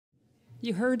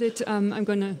You heard it. I'm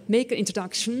going to make an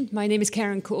introduction. My name is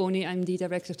Karen Kooni. I'm the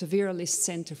director of the Viralist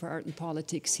Center for Art and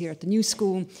Politics here at the New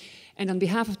School. And on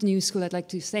behalf of the New School, I'd like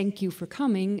to thank you for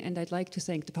coming, and I'd like to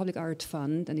thank the Public Art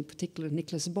Fund, and in particular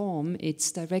Nicholas Baum,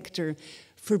 its director,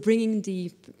 for bringing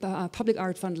the Public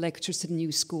Art Fund lectures to the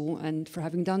New School, and for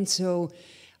having done so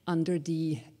under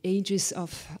the aegis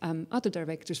of other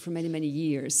directors for many, many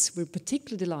years. We're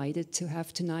particularly delighted to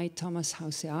have tonight Thomas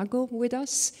Houseago with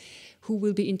us, who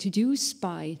will be introduced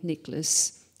by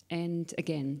Nicholas. And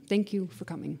again, thank you for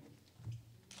coming.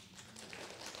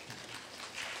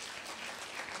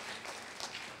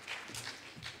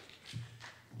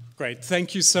 Great.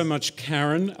 Thank you so much,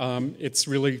 Karen. It's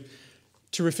really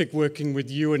terrific working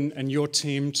with you and your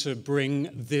team to bring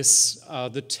this,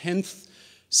 the 10th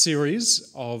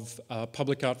series of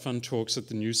Public Art Fund talks at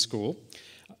the New School,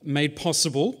 made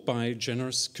possible by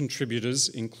generous contributors,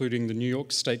 including the New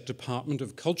York State Department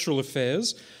of Cultural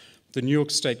Affairs, the New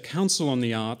York State Council on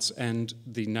the Arts, and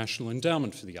the National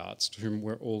Endowment for the Arts, to whom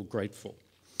we're all grateful.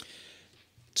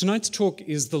 Tonight's talk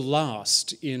is the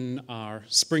last in our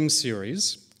spring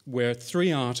series, where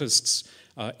three artists,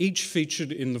 each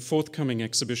featured in the forthcoming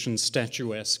exhibition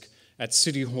Statuesque at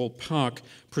City Hall Park,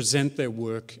 present their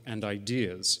work and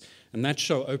ideas. And that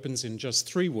show opens in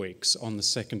just 3 weeks on the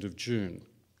 2nd of June.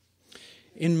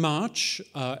 In March,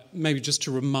 maybe just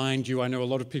to remind you, I know a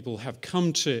lot of people have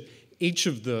come to each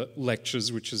of the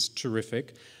lectures, which is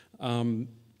terrific. So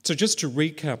just to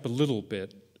recap a little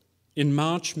bit, in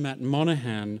March, Matt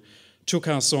Monahan took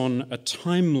us on a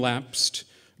time-lapsed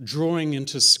drawing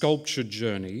into sculpture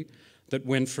journey that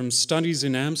went from studies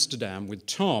in Amsterdam with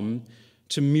Tom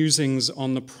to musings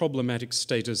on the problematic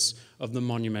status of the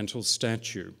monumental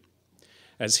statue.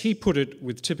 As he put it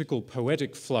with typical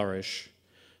poetic flourish,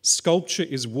 sculpture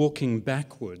is walking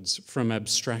backwards from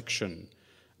abstraction,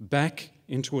 back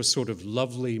into a sort of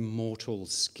lovely mortal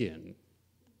skin.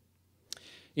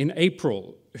 In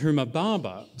April, Huma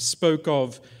Baba spoke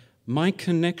of my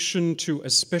connection to a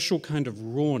special kind of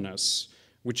rawness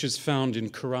which is found in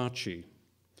Karachi,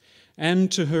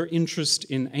 and to her interest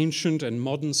in ancient and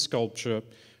modern sculpture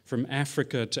from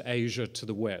Africa to Asia to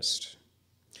the West.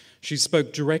 She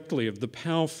spoke directly of the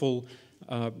powerful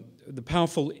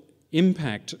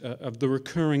impact of the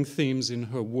recurring themes in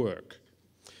her work: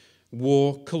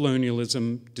 war,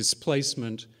 colonialism,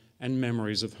 displacement, and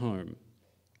memories of home.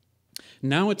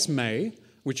 Now it's May,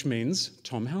 which means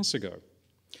Tom Houseago.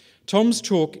 Tom's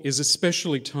talk is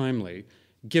especially timely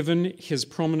given his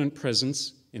prominent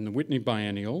presence in the Whitney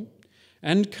Biennial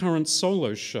and current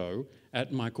solo show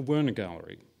at Michael Werner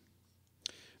Gallery.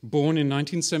 Born in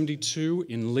 1972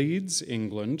 in Leeds,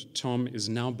 England, Tom is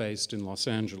now based in Los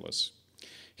Angeles.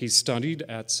 He studied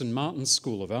at St. Martin's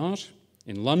School of Art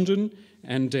in London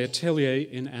and Der Atelier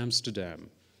in Amsterdam.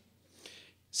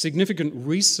 Significant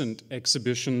recent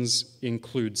exhibitions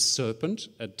include Serpent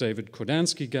at David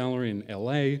Kordansky Gallery in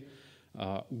LA,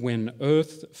 When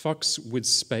Earth Fucks with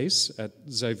Space at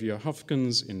Xavier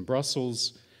Hufkens in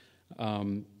Brussels,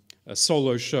 a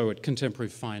solo show at Contemporary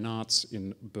Fine Arts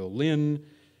in Berlin,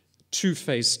 Two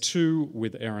Face 2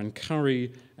 with Aaron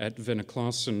Curry at Werner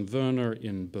Clausen Werner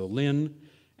in Berlin,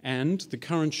 and the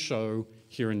current show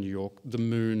here in New York, The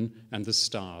Moon and the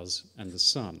Stars and the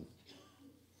Sun.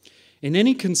 In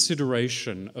any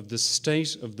consideration of the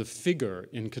state of the figure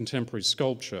in contemporary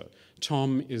sculpture,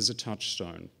 Tom is a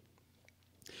touchstone.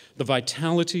 The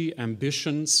vitality,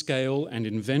 ambition, scale, and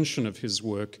invention of his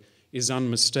work is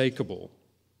unmistakable,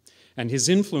 and his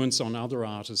influence on other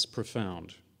artists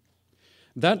profound.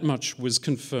 That much was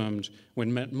confirmed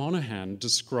when Matt Monahan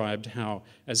described how,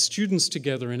 as students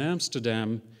together in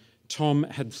Amsterdam, Tom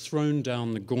had thrown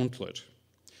down the gauntlet.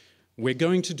 We're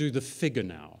going to do the figure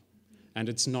now, and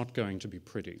it's not going to be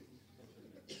pretty.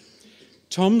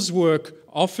 Tom's work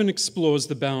often explores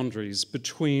the boundaries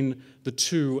between the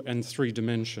 2 and 3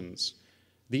 dimensions,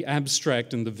 the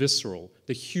abstract and the visceral,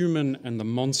 the human and the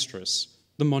monstrous,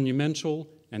 the monumental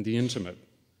and the intimate.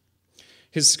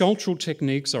 His sculptural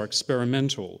techniques are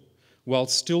experimental, while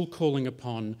still calling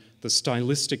upon the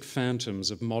stylistic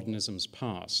phantoms of modernism's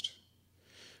past.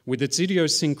 With its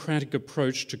idiosyncratic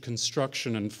approach to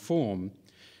construction and form,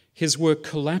 his work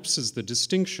collapses the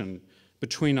distinction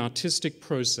between artistic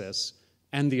process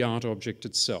and the art object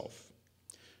itself.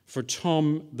 For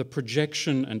Tom, the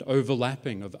projection and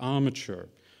overlapping of armature,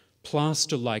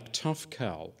 plaster like tough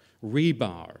cal,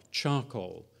 rebar,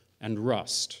 charcoal, and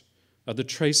rust are the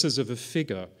traces of a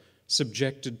figure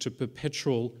subjected to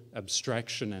perpetual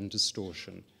abstraction and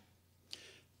distortion.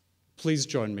 Please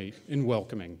join me in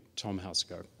welcoming Tom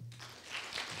Houseago.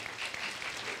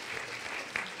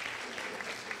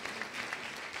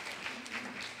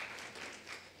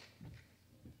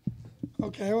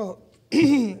 Okay, well,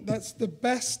 that's the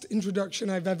best introduction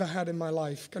I've ever had in my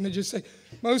life. Can I just say,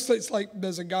 mostly it's like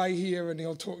there's a guy here and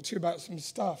he'll talk to you about some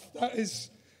stuff. That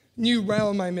is new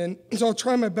realm I'm in. So I'll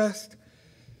try my best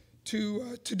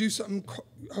to do something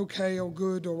okay or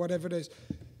good or whatever it is.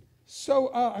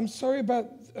 So I'm sorry about,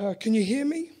 can you hear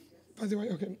me? By the way,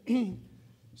 okay.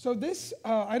 So this,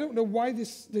 I don't know why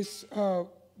these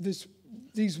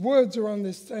words are on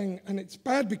this thing, and it's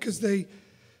bad because they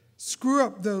screw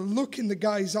up the look in the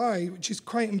guy's eye, which is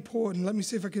quite important. Let me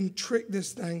see if I can trick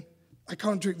this thing. I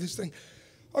can't trick this thing.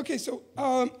 Okay, so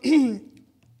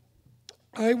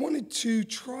I wanted to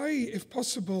try, if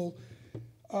possible,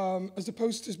 as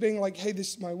opposed to being like, hey,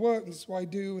 this is my work, and this is what I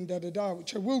do, and da-da-da,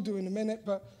 which I will do in a minute,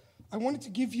 but I wanted to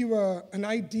give you an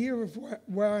idea of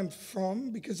where I'm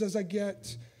from, because as I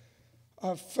get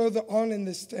further on in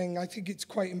this thing, I think it's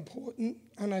quite important,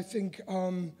 and I think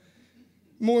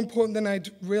more important than I'd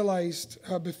realized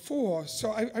before.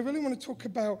 So I really want to talk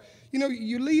about,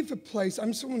 you leave a place.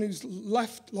 I'm someone who's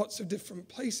left lots of different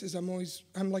places.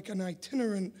 I'm like an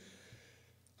itinerant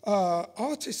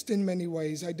artist in many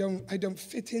ways. I don't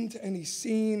fit into any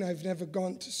scene. I've never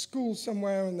gone to school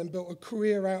somewhere and then built a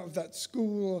career out of that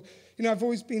school. I've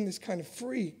always been this kind of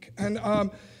freak. And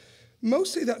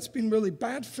mostly that's been really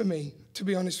bad for me, to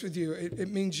be honest with you. It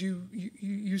means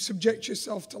you subject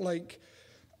yourself to like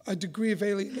a degree of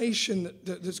alienation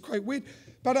that's quite weird.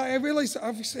 But I realize that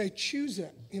obviously I choose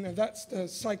it. That's the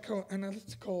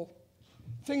psychoanalytical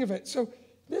thing of it. So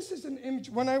this is an image.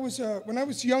 When I was a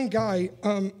young guy,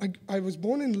 I was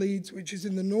born in Leeds, which is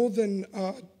in the northern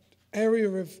area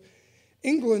of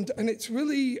England, and it's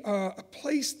really a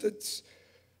place that's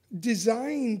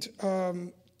designed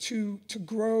to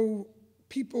grow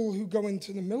people who go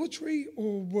into the military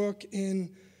or work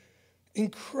in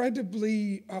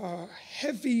incredibly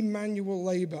heavy manual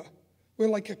labor. We're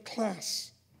like a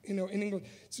class, in England.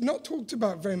 It's not talked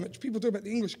about very much. People talk about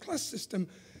the English class system,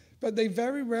 but they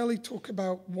very rarely talk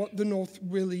about what the North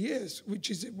really is,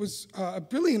 it was a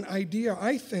brilliant idea,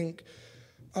 I think,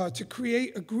 to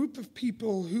create a group of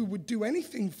people who would do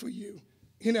anything for you.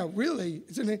 Really,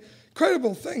 it's an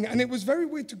incredible thing. And it was very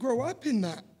weird to grow up in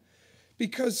that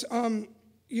because,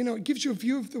 it gives you a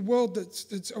view of the world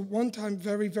that's at one time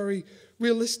very, very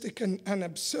realistic and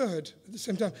absurd at the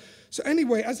same time. So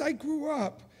anyway, as I grew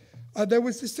up, there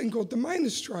was this thing called the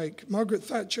miners' strike. Margaret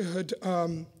Thatcher had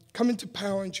come into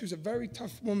power, and she was a very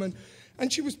tough woman.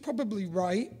 And she was probably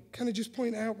right, can I just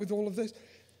point out with all of this?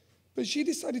 But she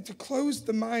decided to close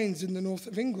the mines in the north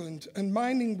of England, and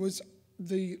mining was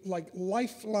the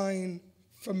lifeline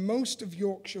for most of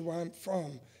Yorkshire where I'm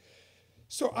from.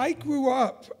 So I grew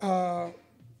up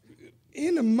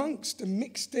in amongst and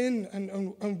mixed in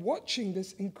and watching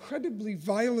this incredibly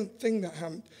violent thing that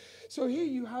happened. So here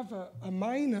you have a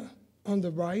miner on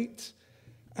the right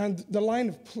and the line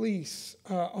of police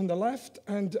on the left,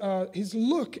 and his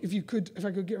look, if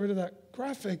I could get rid of that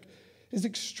graphic, is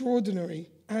extraordinary.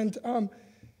 And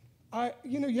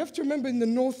you have to remember in the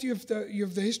North you have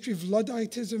the history of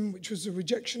Ludditism, which was a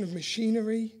rejection of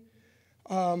machinery.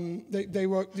 They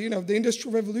were, the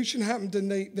Industrial Revolution happened, and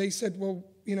they said, well,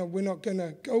 we're not going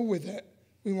to go with it.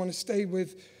 We want to stay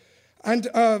with, and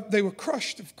they were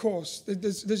crushed, of course.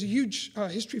 There's a huge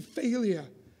history of failure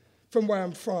from where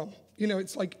I'm from.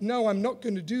 It's like, no, I'm not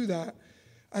going to do that.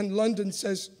 And London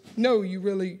says, no,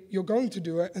 you're going to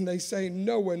do it. And they say,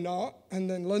 no, we're not. And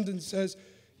then London says,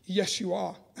 yes, you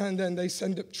are. And then they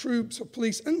send up troops or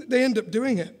police, and they end up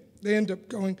doing it. They end up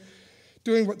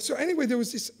doing what. So anyway, there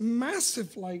was this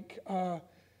massive,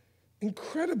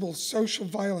 incredible social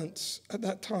violence at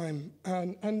that time.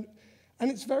 And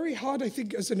it's very hard, I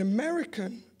think, as an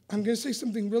American, I'm going to say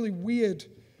something really weird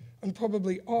and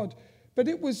probably odd, but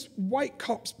it was white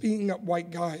cops beating up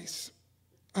white guys.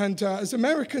 And as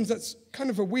Americans, that's kind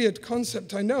of a weird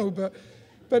concept, I know, but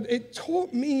it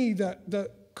taught me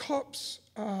that cops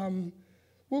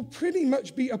will pretty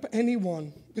much beat up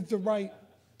anyone with the right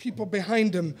people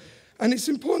behind them. And it's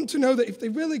important to know that if they're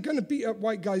really going to beat up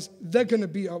white guys, they're going to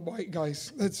beat up white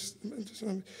guys.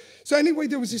 So anyway,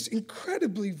 there was this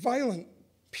incredibly violent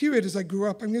period as I grew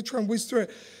up. I'm going to try and whiz through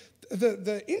it.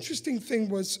 The interesting thing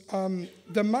was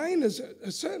the miners at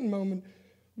a certain moment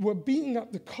were beating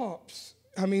up the cops.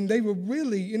 I mean, they were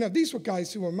really, these were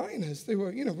guys who were miners. They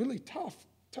were, really tough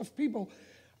people.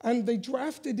 And they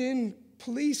drafted in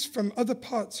police from other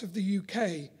parts of the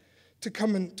UK to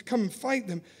come and fight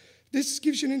them. This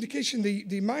gives you an indication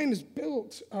the miners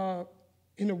built,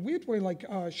 in a weird way,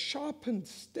 sharpened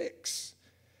sticks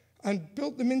and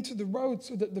built them into the road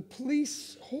so that the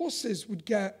police horses would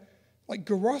get,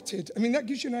 garroted. I mean, that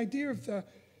gives you an idea of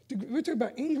the we're talking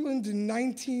about England in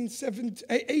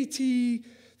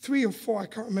 1983 or 4, I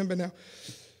can't remember now.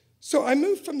 So I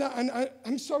moved from that, and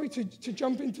I'm sorry to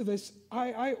jump into this.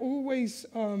 I always,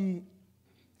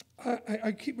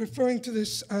 I keep referring to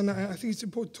this, and I think it's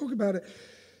important to talk about it.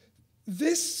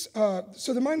 This,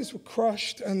 so the miners were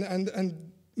crushed,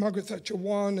 and Margaret Thatcher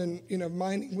won, and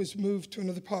mining was moved to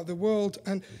another part of the world,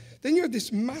 and then you had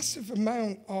this massive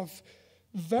amount of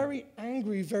very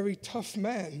angry, very tough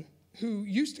men who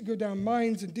used to go down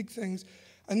mines and dig things,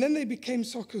 and then they became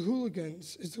soccer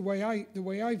hooligans, is the way I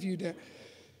viewed it.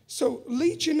 So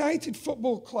Leeds United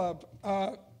Football Club,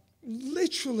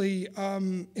 literally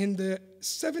in the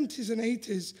 70s and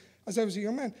 80s, as I was a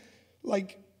young man,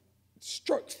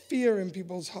 struck fear in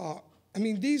people's heart. I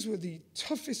mean, these were the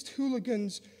toughest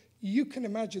hooligans you can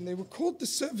imagine. They were called the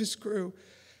service crew,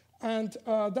 and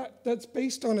that's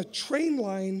based on a train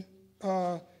line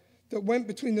that went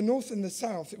between the north and the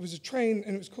south. It was a train,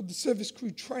 and it was called the service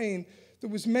crew train, that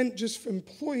was meant just for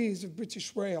employees of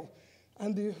British Rail.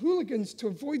 And the hooligans, to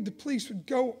avoid the police, would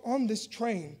go on this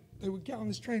train. They would get on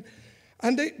this train.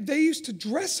 And they used to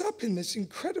dress up in this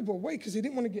incredible way because they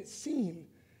didn't want to get seen.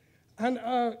 And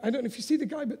I don't know if you see the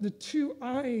guy, but the two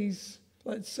eyes,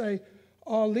 let's say,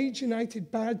 are Leeds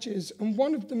United badges. And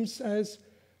one of them says,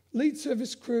 Leeds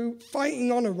Service Crew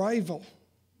fighting on arrival.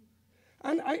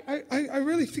 And I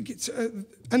really think it's...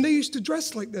 and they used to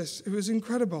dress like this. It was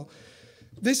incredible.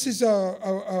 This is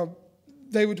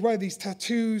they would wear these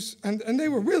tattoos, and they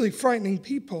were really frightening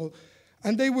people.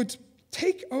 And they would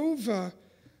take over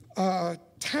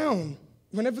town.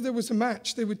 Whenever there was a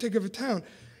match, they would take over town.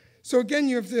 So again,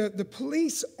 you have the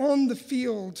police on the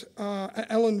field at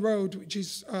Ellen Road, which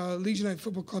is Leeds United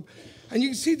Football Club. And you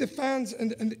can see the fans,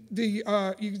 and you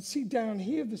can see down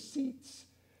here the seats.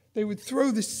 They would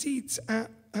throw the seats at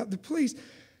the police.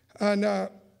 And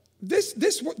this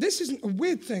isn't a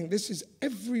weird thing. This is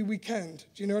every weekend.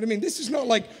 Do you know what I mean? This is not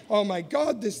like, oh my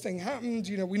God, this thing happened.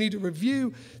 We need a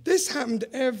review. This happened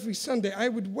every Sunday. I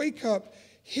would wake up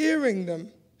hearing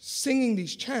them singing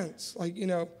these chants, like,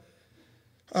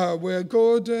 we're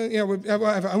good,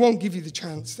 whatever. I won't give you the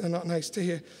chants. They're not nice to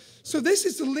hear. So this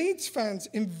is the Leeds fans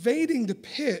invading the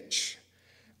pitch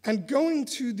and going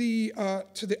to the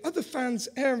other fans'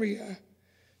 area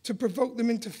to provoke them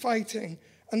into fighting.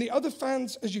 And the other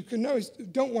fans, as you can know,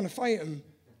 don't want to fight them.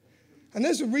 And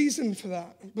there's a reason for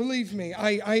that. Believe me,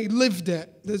 I lived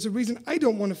it. There's a reason I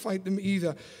don't want to fight them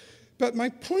either. But my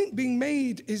point being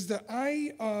made is that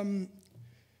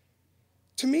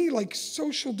to me,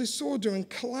 social disorder and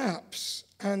collapse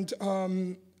and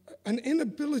an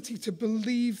inability to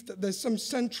believe that there's some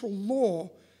central law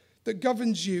that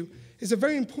governs you is a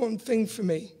very important thing for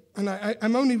me. And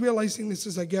I'm only realizing this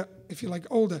as I get, if you like,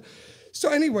 older. So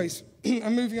anyways,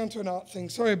 I'm moving on to an art thing.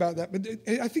 Sorry about that. But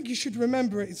I think you should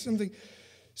remember it. It's something.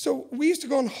 So we used to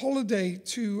go on holiday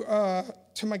to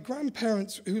my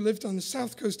grandparents who lived on the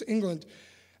south coast of England.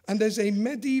 And there's a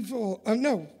medieval,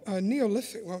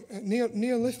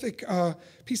 Neolithic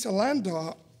piece of land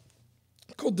art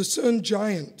called the Cerne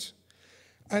Giant.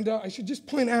 And I should just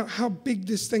point out how big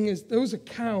this thing is. Those are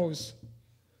cows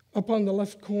up on the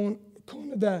left corner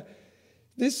there.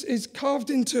 This is carved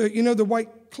into, the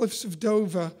white cliffs of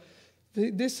Dover.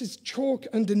 This is chalk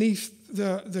underneath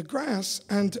the grass.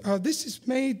 And this is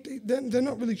made, they're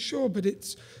not really sure, but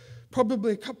it's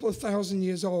probably a couple of thousand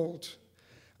years old.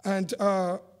 And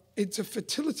it's a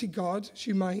fertility god, as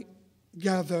you might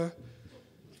gather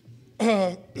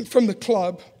from the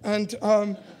club. And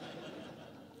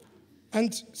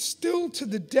still to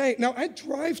the day, now I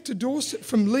drive to Dorset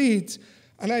from Leeds,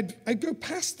 and I'd go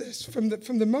past this from the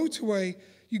motorway.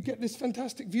 You get this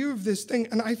fantastic view of this thing,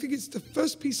 and I think it's the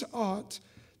first piece of art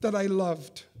that I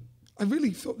loved. I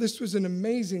really thought this was an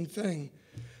amazing thing.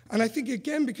 And I think,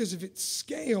 again, because of its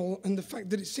scale and the fact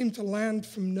that it seemed to land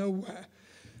from nowhere.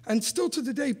 And still to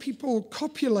the day, people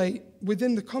copulate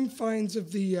within the confines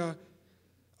of the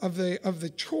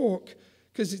chalk,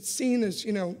 because it's seen as,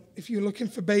 if you're looking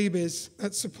for babies,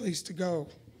 that's the place to go,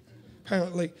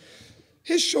 apparently.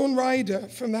 Here's Sean Ryder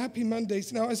from the Happy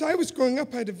Mondays. Now, as I was growing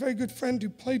up, I had a very good friend who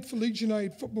played for Leeds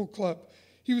United Football Club.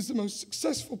 He was the most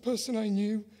successful person I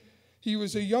knew. He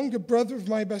was a younger brother of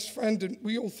my best friend, and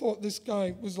we all thought this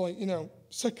guy was like,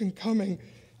 second coming.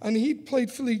 And he'd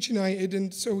played for Leeds United,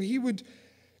 and so he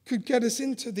could get us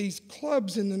into these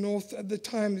clubs in the north at the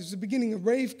time. It was the beginning of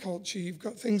rave culture. You've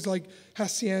got things like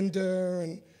Hacienda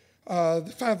and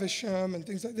the Faversham and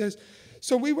things like this.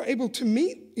 So we were able to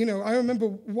meet, I remember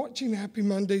watching the Happy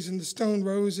Mondays and the Stone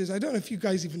Roses. I don't know if you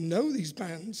guys even know these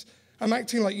bands. I'm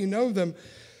acting like you know them.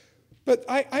 But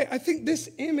I think this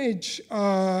image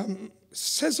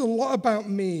says a lot about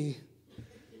me.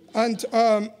 And,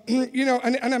 you know,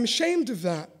 and I'm ashamed of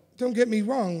that. Don't get me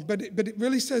wrong. But it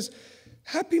really says,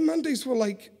 Happy Mondays were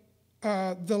like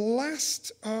the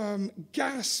last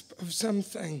gasp of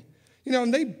something. You know,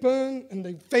 and they burn and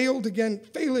they failed again.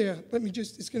 Failure,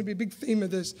 it's going to be a big theme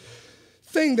of this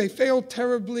thing. They failed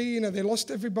terribly. You know, they lost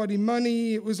everybody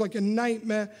money. It was like a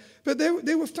nightmare. But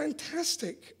they were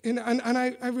fantastic. And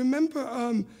I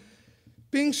remember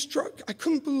being struck. I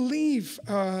couldn't believe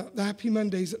the Happy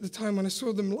Mondays at the time when I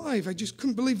saw them live. I just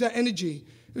couldn't believe their energy.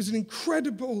 It was an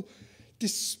incredible,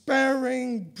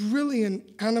 despairing,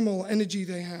 brilliant animal energy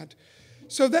they had.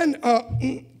 So then,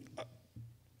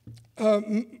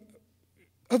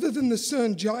 other than the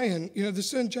CERN giant, you know, the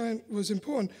CERN giant was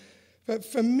important. But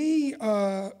for me, you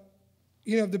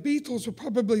know, the Beatles were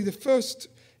probably the first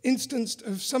instance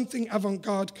of something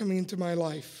avant-garde coming into my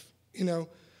life, you know.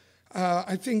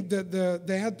 I think that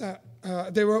they had that.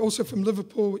 They were also from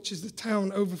Liverpool, which is the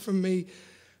town over from me.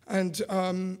 And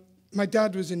my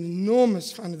dad was an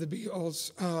enormous fan of the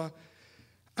Beatles.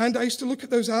 And I used to look at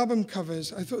those album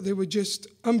covers. I thought they were just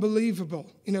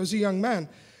unbelievable, you know, as a young man.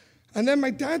 And then my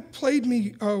dad played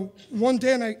me one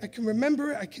day, and I can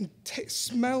remember it. I can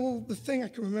smell the thing. I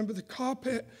can remember the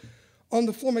carpet on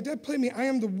the floor. My dad played me I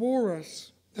Am the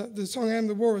Walrus, the song I Am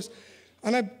the Walrus.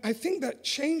 And I think that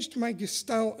changed my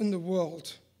gestalt in the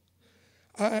world.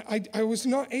 I was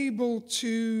not able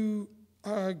to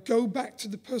go back to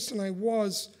the person I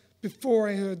was before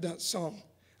I heard that song.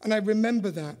 And I remember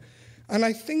that. And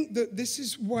I think that this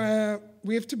is where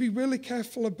we have to be really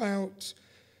careful about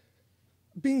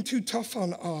being too tough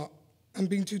on art and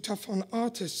being too tough on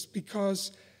artists,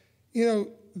 because, you know,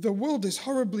 the world is a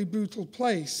horribly brutal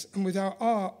place, and without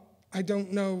art, I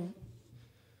don't know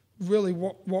really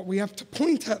what we have to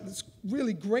point at that's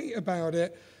really great about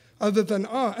it other than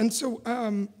art. And so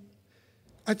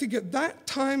I think at that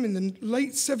time in the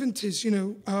late 70s, you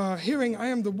know, hearing I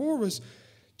Am the Walrus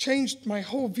changed my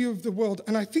whole view of the world,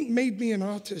 and I think made me an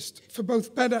artist for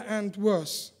both better and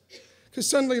worse. Because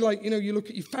suddenly, like, you know, you look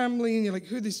at your family and you're like,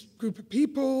 who are this group of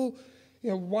people?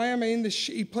 You know, why am I in this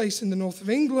shitty place in the north of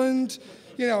England?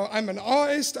 You know, I'm an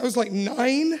artist. I was like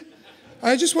 9.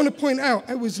 I just want to point out,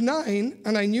 I was 9,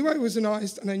 and I knew I was an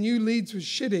artist, and I knew Leeds was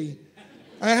shitty.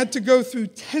 I had to go through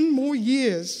 10 more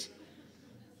years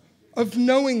of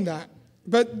knowing that.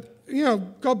 But, you know,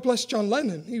 God bless John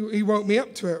Lennon. He woke me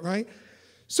up to it, right?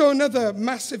 So another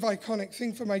massive iconic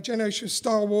thing for my generation was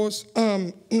Star Wars.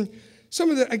 Some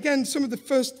of the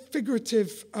first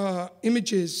figurative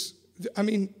images, I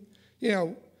mean, you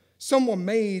know, someone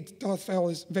made Darth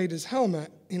Vader's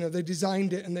helmet. You know, they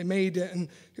designed it and they made it, and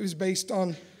it was based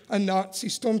on a Nazi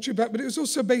stormtrooper, but it was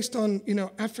also based on, you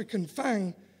know, African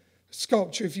Fang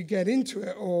sculpture, if you get into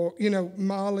it, or, you know,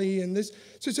 Mali and this.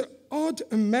 So it's an odd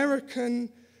American,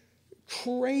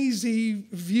 crazy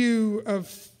view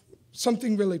of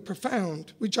something really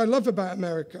profound, which I love about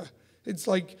America. It's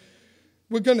like,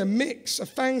 we're going to mix a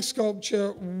Fang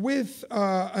sculpture with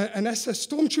an SS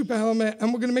Stormtrooper helmet,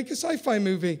 and we're going to make a sci-fi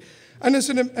movie. And as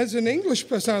an English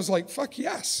person, I was like, fuck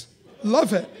yes,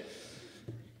 love it.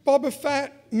 Boba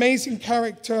Fett, amazing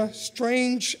character,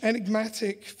 strange,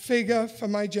 enigmatic figure for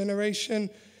my generation.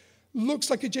 Looks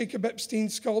like a Jacob Epstein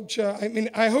sculpture. I mean,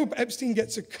 I hope Epstein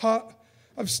gets a cut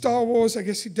of Star Wars. I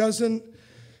guess he doesn't.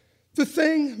 The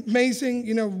Thing, amazing,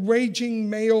 you know, raging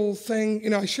male thing. You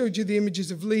know, I showed you the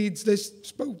images of Leeds. This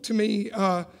spoke to me.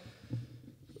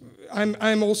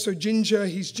 I'm also ginger.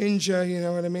 He's ginger, you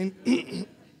know what I mean?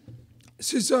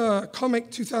 This is a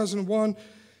comic, 2001.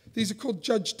 These are called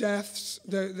Judge Deaths.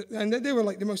 And they were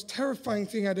like the most terrifying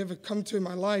thing I'd ever come to in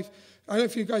my life. I don't know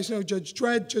if you guys know Judge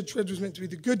Dredd. Judge Dredd was meant to be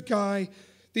the good guy.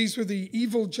 These were the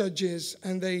evil judges,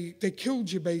 and they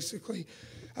killed you, basically.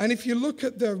 And if you look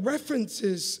at the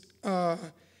references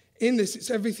in this,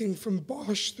 it's everything from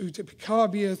Bosch through to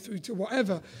Picabia through to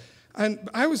whatever. And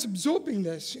I was absorbing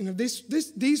this. You know,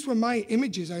 these were my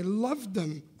images. I loved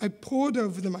them. I pored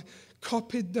over them. I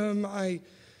copied them. I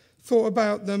thought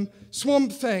about them.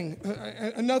 Swamp Thing,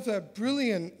 another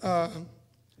brilliant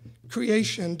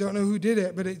creation. Don't know who did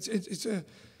it, but it's a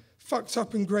fucked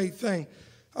up and great thing.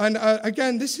 And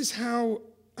again, this is how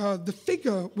the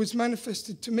figure was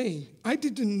manifested to me. I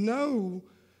didn't know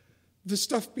the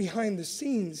stuff behind the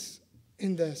scenes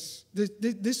in this.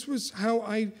 This was how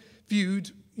I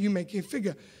viewed you making a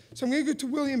figure. So I'm going to go to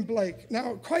William Blake.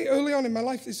 Now, quite early on in my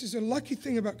life, this is a lucky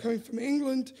thing about coming from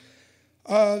England,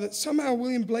 that somehow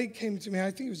William Blake came to me.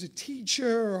 I think it was a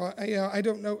teacher, or I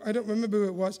don't know. I don't remember who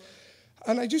it was.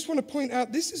 And I just want to point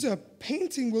out, this is a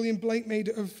painting William Blake made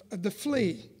of the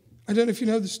flea. I don't know if you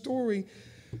know the story,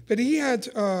 but he had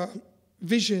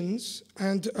visions,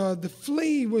 and the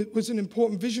flea was an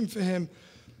important vision for him.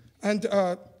 And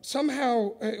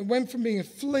somehow it went from being a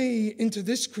flea into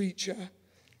this creature.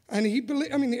 And he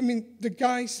believed, the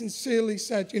guy sincerely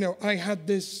said, I had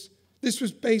this. This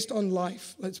was based on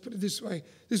life, let's put it this way.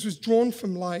 This was drawn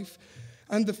from life.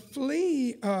 And the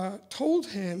flea told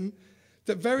him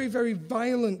that very, very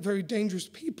violent, very dangerous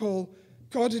people,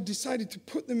 God had decided to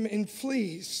put them in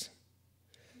fleas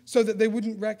so that they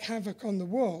wouldn't wreak havoc on the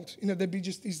world. They'd be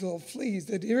just these little fleas.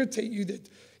 They'd irritate you,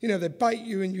 they'd bite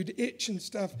you and you'd itch and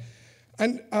stuff.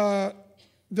 And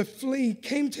the flea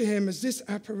came to him as this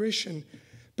apparition.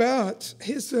 But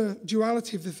here's the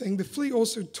duality of the thing. The flea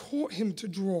also taught him to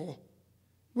draw.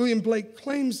 William Blake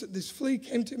claims that this flea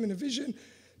came to him in a vision,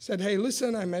 said, hey,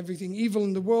 listen, I'm everything evil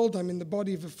in the world. I'm in the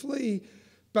body of a flea,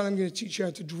 but I'm going to teach you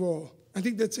how to draw. I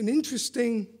think that's an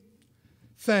interesting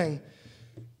thing.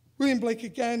 William Blake,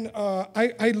 again,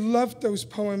 I loved those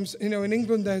poems. In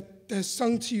England, they're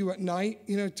sung to you at night,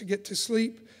 to get to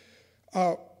sleep.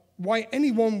 Why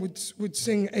anyone would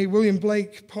sing a William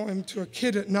Blake poem to a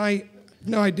kid at night,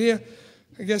 no idea.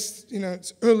 I guess,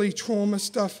 it's early trauma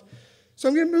stuff. So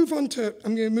I'm going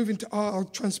to move into art. I'll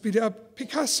try and speed it up.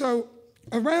 Picasso,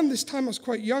 around this time I was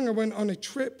quite young. I went on a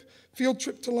field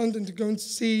trip to London to go and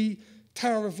see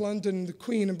Tower of London, the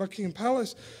Queen and Buckingham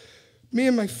Palace. Me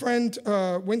and my friend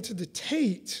went to the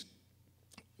Tate,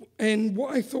 and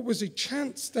what I thought was a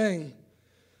chance thing.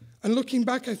 And looking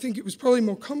back, I think it was probably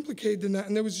more complicated than that.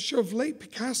 And there was a show of late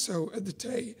Picasso at the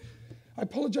Tate. I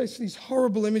apologize for these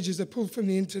horrible images I pulled from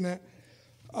the internet.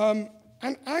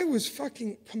 And I was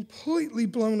fucking completely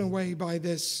blown away by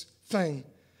this thing.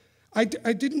 I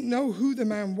didn't know who the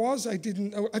man was. I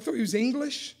thought he was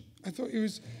English. I thought he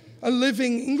was a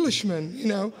living Englishman,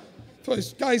 I thought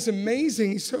this guy's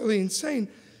amazing. He's totally insane.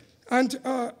 And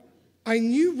I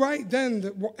knew right then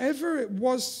that whatever it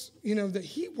was, that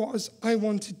he was, I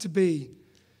wanted to be.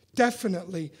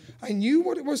 Definitely. I knew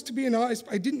what it was to be an artist,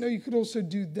 but I didn't know you could also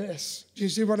do this. Do you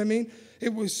see what I mean?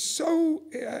 It was so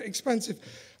expensive.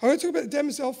 I want to talk about the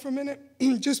demoiselle for a minute,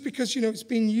 just because, it's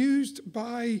been used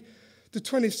by the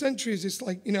 20th century as this,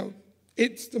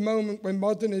 it's the moment when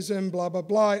modernism, blah, blah,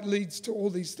 blah, it leads to all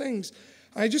these things.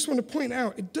 I just want to point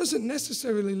out, it doesn't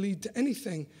necessarily lead to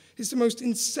anything. It's the most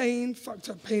insane, fucked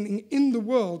up painting in the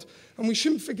world, and we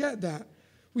shouldn't forget that.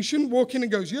 We shouldn't walk in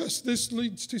and go, yes, this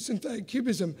leads to synthetic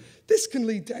cubism. This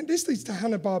leads to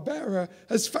Hanna-Barbera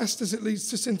as fast as it leads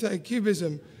to synthetic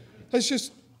cubism. Let's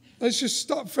just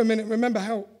stop for a minute and remember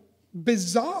how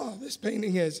bizarre this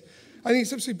painting is. I think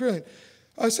it's absolutely brilliant.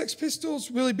 Sex Pistols,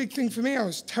 really big thing for me. I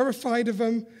was terrified of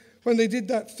them when they did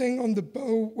that thing on the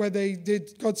bow where they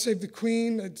did God Save the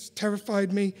Queen. It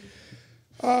terrified me.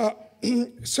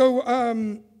 So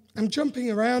I'm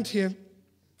jumping around here.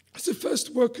 It's the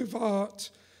first work of art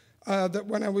that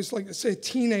when I was, let's say, a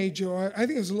teenager, or I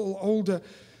think I was a little older,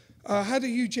 had a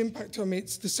huge impact on me.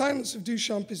 It's The Silence of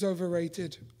Duchamp is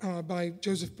Overrated by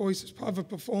Joseph Beuys. It's part of a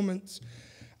performance.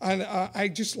 And I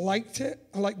just liked it.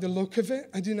 I liked the look of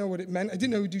it. I didn't know what it meant. I didn't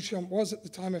know who Duchamp was at the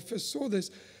time I first saw this.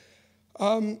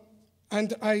 And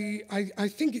I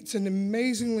think it's an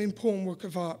amazingly important work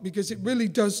of art because it really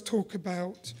does talk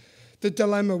about the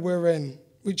dilemma we're in,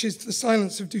 which is The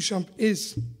Silence of Duchamp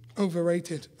is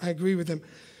overrated. I agree with him.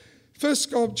 First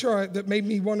sculpture that made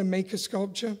me want to make a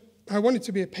sculpture. I wanted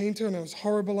to be a painter, and I was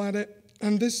horrible at it.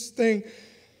 And this thing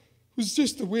was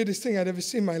just the weirdest thing I'd ever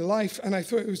seen in my life, and I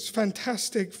thought it was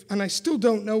fantastic, and I still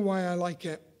don't know why I like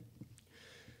it.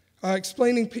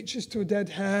 Explaining pictures to a dead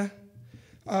hair.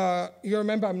 You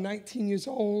remember, I'm 19 years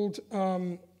old.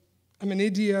 I'm an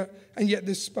idiot, and yet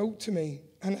this spoke to me.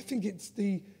 And I think it's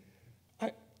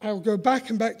I'll go back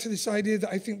to this idea that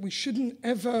I think we shouldn't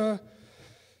ever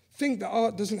think that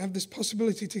art doesn't have this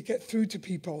possibility to get through to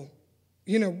people.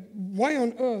 Why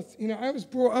on earth? I was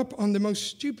brought up on the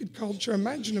most stupid culture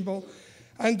imaginable,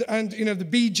 and the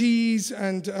Bee Gees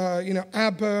and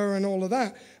ABBA and all of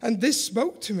that. And this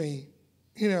spoke to me.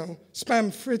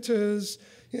 Spam fritters,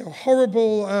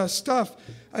 horrible stuff.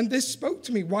 And this spoke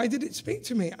to me. Why did it speak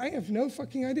to me? I have no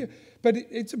fucking idea. But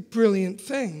it's a brilliant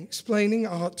thing, explaining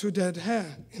art to a dead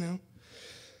hair,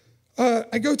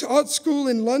 I go to art school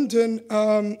in London,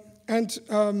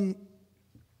 and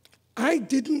I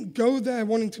didn't go there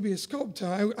wanting to be a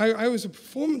sculptor. I was a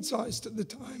performance artist at the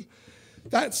time.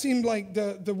 That seemed like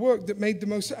the work that made the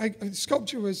most.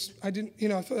 Sculpture was, I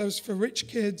thought that was for rich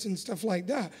kids and stuff like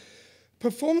that.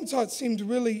 Performance art seemed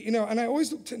really, and I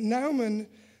always looked at Naumann,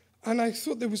 and I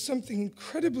thought there was something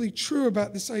incredibly true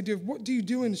about this idea of what do you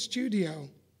do in a studio?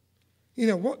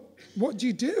 What do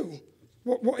you do?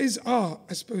 What is art,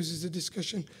 I suppose, is a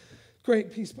discussion.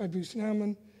 Great piece by Bruce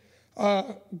Naumann.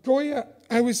 Goya,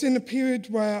 I was in a period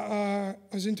where I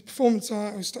was into performance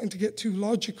art. I was starting to get too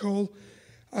logical.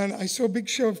 And I saw a big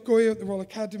show of Goya at the Royal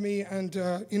Academy, and,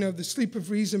 The Sleep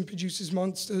of Reason Produces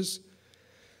Monsters.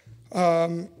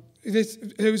 It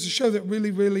was a show that really,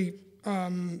 really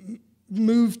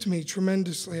moved me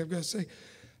tremendously, I've got to say.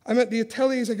 I'm at the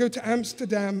ateliers, I go to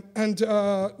Amsterdam, and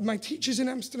my teachers in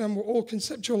Amsterdam were all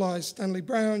conceptualized. Stanley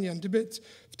Brown, Jan de Bit,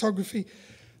 photography.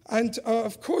 And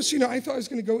of course, I thought I was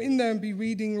going to go in there and be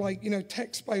reading,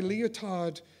 text by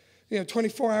Lyotard,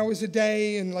 24 hours a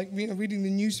day, and, reading the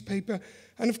newspaper.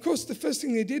 And of course, the first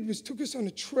thing they did was took us on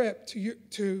a trip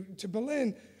to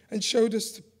Berlin and showed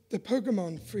us the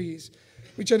Pergamon frieze,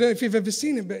 which I don't know if you've ever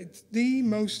seen it, but it's the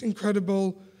most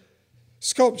incredible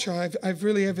sculpture I've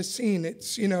really ever seen.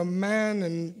 It's, man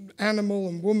and animal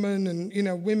and woman,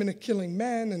 and, women are killing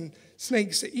men, and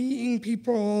snakes are eating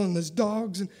people, and there's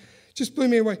dogs, and it just blew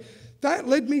me away. That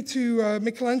led me to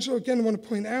Michelangelo. Again, I want to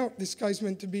point out, this guy's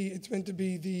meant to be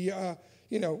the,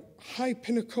 high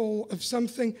pinnacle of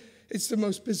something. It's the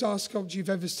most bizarre sculpture you've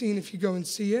ever seen if you go and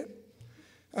see it.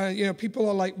 People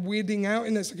are weirding out,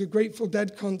 and there's a Grateful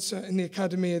Dead concert in the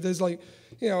Academy. There's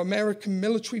American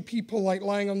military people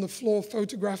lying on the floor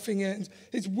photographing it.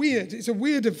 It's weird. It's a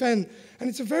weird event, and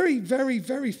it's a very, very,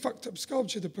 very fucked up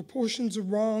sculpture. The proportions are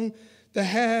wrong. The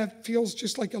hair feels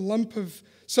just like a lump of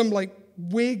some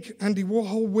wig, Andy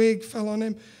Warhol wig fell on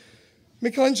him.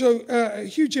 Michelangelo, a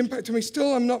huge impact on me.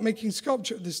 Still, I'm not making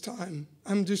sculpture at this time.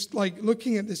 I'm just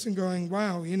looking at this and going,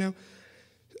 wow,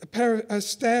 a pair of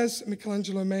stairs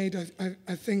Michelangelo made,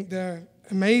 I think they're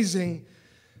amazing.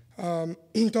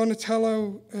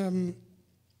 Donatello,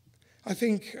 I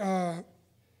think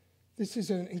this is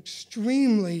an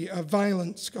extremely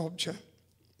violent sculpture.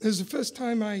 This is the first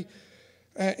time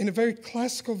in a very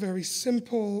classical, very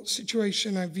simple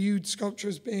situation, I viewed sculpture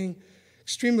as being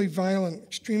extremely violent,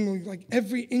 extremely,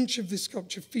 every inch of this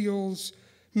sculpture feels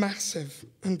massive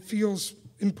and feels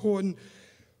important.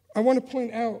 I want to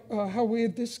point out how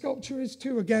weird this sculpture is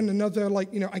too. Again, another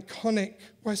iconic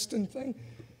Western thing.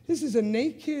 This is a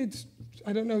naked,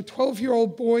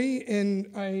 12-year-old boy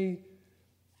in a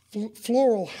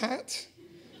floral hat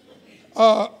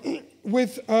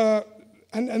with,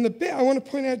 and the bit I want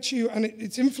to point out to you, and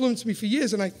it's influenced me for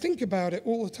years, and I think about it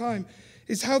all the time,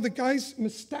 is how the guy's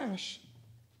mustache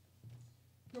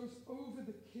goes over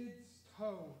the kid's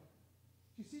toe.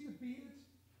 Do you see the beard?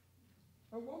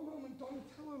 At one moment,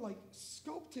 Donatello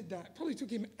sculpted that. Probably took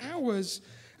him hours,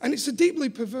 and it's a deeply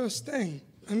perverse thing.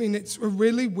 I mean, it's a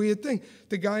really weird thing.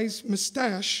 The guy's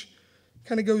mustache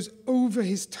kind of goes over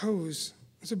his toes.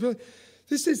 It's a brilliant.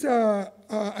 This is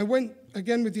I went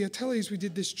again with the ateliers. We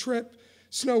did this trip.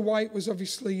 Snow White was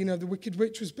obviously, the Wicked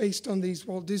Witch was based on these.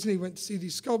 Walt Disney went to see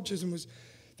these sculptures and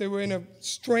they were in a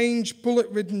strange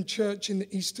bullet-ridden church in the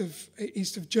east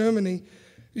of Germany.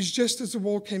 It was just as the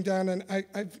wall came down, and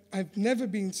I've never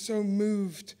been so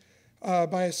moved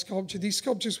by a sculpture. These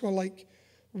sculptures were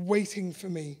waiting for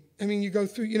me. I mean, you go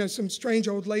through, some strange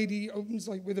old lady opens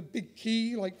with a big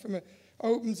key,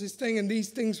 opens this thing, and these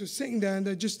things were sitting there, and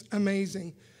they're just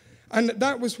amazing. And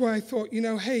that was where I thought,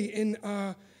 hey,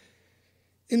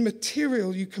 in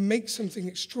material, you can make something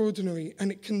extraordinary,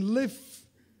 and it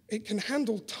can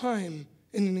handle time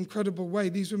in an incredible way.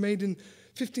 These were made in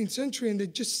 15th century, and they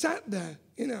just sat there,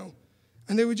 and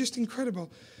they were just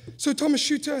incredible. So Thomas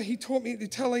Houseago, he taught me at the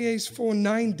ateliers for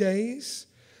 9 days.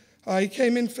 He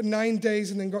came in for 9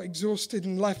 days and then got exhausted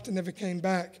and left and never came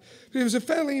back. But it was a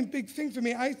fairly big thing for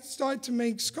me. I started to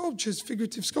make sculptures,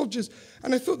 figurative sculptures,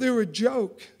 and I thought they were a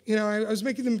joke. I was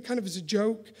making them kind of as a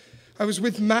joke. I was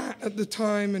with Matt at the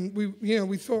time, and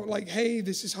we thought hey,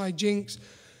 this is hijinks.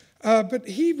 But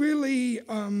he really,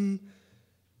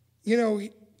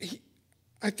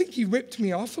 I think he ripped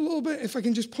me off a little bit, if I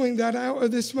can just point that out at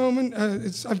this moment.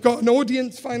 I've got an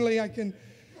audience, finally,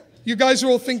 you guys are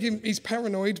all thinking he's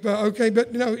paranoid, but okay,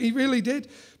 but no, he really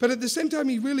did. But at the same time,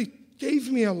 he really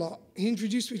gave me a lot. He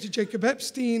introduced me to Jacob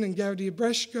Epstein and Gaudiya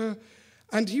Breshka,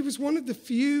 and he was one of the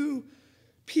few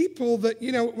people that,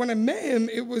 when I met him,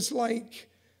 it was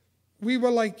we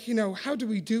were how do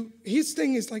we do, his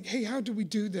thing is hey, how do we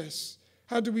do this?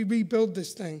 How do we rebuild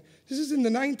this thing? This is in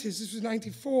the 90s, this was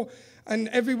 94, and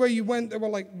everywhere you went, there were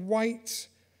white,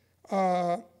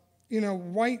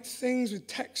 white things with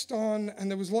text on,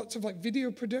 and there was lots of video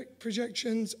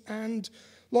projections and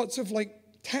lots of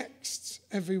texts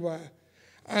everywhere.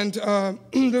 And there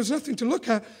was nothing to look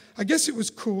at. I guess it was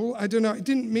cool. I don't know. It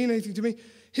didn't mean anything to me.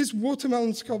 His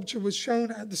watermelon sculpture was shown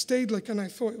at the Stedelijk, and I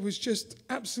thought it was just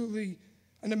absolutely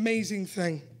an amazing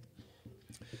thing.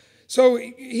 So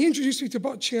he introduced me to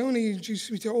Boccioni, he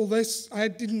introduced me to all this. I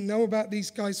didn't know about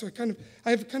these guys, so I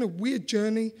have a kind of weird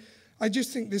journey. I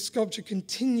just think this sculpture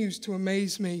continues to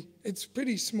amaze me. It's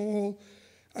pretty small,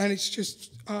 and it's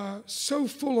just so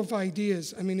full of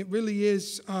ideas. I mean, it really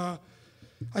is. I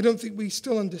don't think we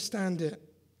still understand it.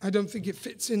 I don't think it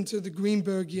fits into the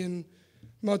Greenbergian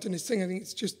modernist thing. I think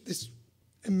it's just this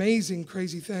amazing,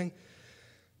 crazy thing.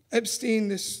 Epstein,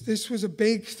 this was a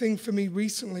big thing for me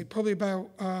recently. Probably about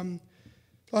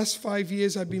last 5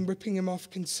 years, I've been ripping him off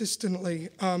consistently,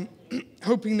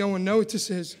 hoping no one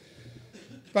notices.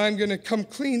 But I'm going to come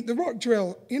clean. The rock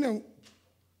drill,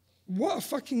 what a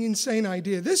fucking insane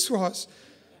idea this was.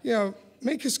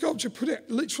 Make a sculpture, put it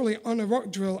literally on a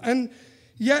rock drill. And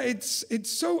yeah, it's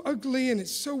so ugly and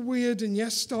it's so weird. And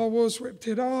yes, Star Wars ripped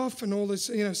it off and all this,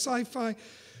 sci-fi.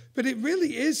 But it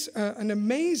really is an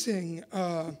amazing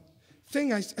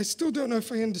thing. I still don't know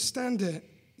if I understand it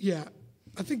yet.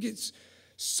 I think it's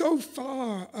so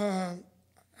far, I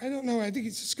don't know, I think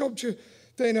it's a sculpture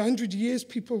that in 100 years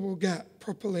people will get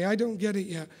properly. I don't get it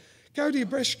yet. Gaudi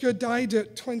Breshka died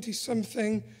at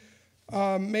 20-something,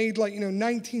 made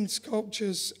 19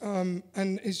 sculptures, and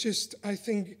it's just, I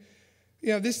think,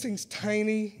 this thing's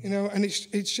tiny, and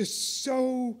it's just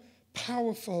so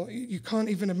powerful. You can't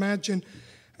even imagine.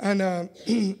 And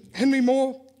Henry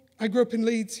Moore, I grew up in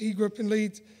Leeds, he grew up in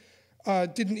Leeds,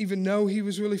 didn't even know he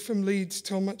was really from Leeds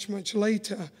till much, much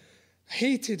later.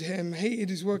 Hated him, hated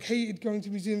his work, hated going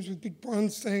to museums with big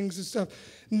bronze things and stuff.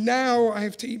 Now I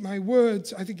have to eat my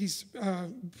words. I think he's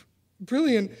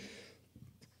brilliant.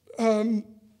 I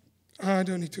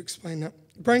don't need to explain that.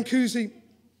 Brancusi,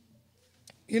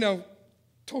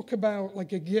 talk about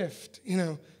like a gift,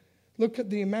 Look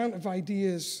at the amount of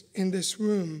ideas in this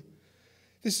room.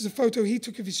 This is a photo he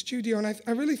took of his studio, and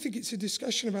I really think it's a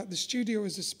discussion about the studio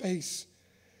as a space.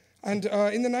 And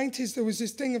in the 90s, there was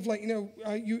this thing of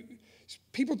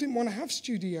people didn't want to have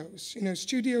studios.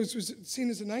 Studios was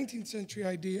seen as a 19th century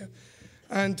idea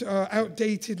and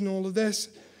outdated and all of this.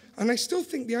 And I still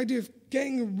think the idea of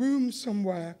getting a room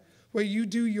somewhere where you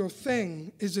do your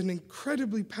thing is an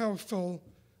incredibly powerful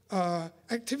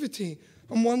activity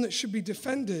and one that should be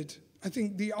defended. I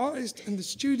think the artist and the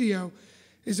studio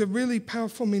is a really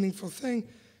powerful, meaningful thing.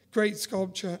 Great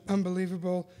sculpture,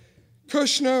 unbelievable.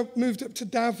 Kirchner moved up to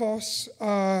Davos,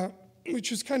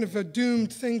 which was kind of a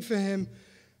doomed thing for him.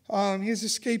 He was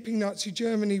escaping Nazi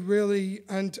Germany, really.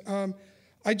 And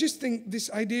I just think this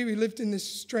idea, he lived in this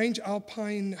strange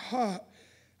alpine hut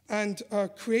and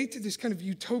created this kind of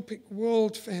utopic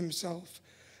world for himself.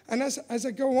 And as I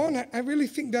go on, I really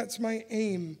think that's my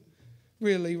aim,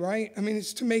 really, right? I mean,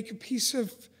 it's to make a piece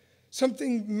of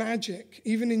something magic,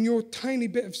 even in your tiny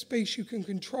bit of space you can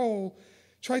control.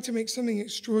 Try to make something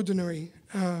extraordinary.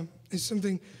 It's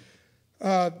something.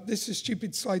 This is a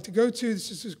stupid slide to go to.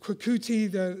 This is Kwakuti,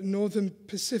 the Northern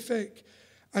Pacific,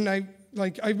 and I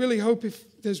really hope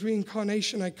if there's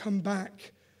reincarnation, I come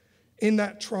back in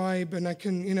that tribe and I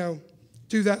can,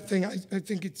 do that thing. I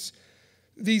think it's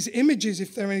these images,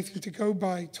 if they're anything to go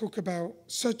by, talk about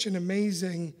such an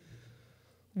amazing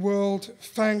world.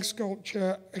 Fang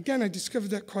sculpture. Again, I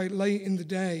discovered that quite late in the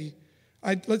day.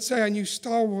 Let's say I knew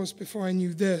Star Wars before I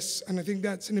knew this, and I think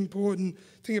that's an important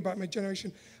thing about my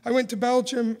generation. I went to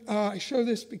Belgium. I show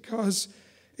this because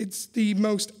it's the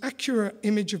most accurate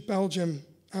image of Belgium.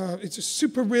 It's a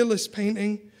super realist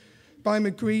painting by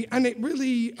Magritte, and it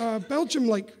really,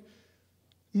 Belgium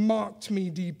marked me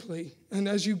deeply. And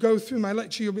as you go through my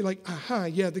lecture, you'll be like, aha,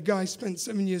 yeah, the guy spent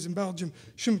 7 years in Belgium.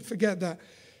 Shouldn't forget that.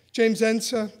 James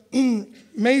Ensor,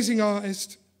 amazing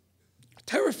artist,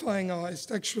 terrifying artist,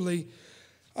 actually.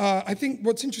 I think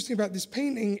what's interesting about this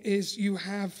painting is you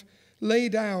have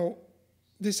laid out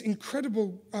this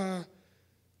incredible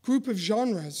group of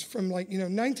genres from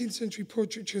 19th century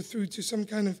portraiture through to some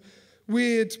kind of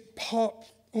weird pop,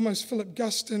 almost Philip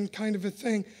Guston kind of a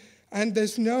thing. And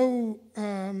there's no,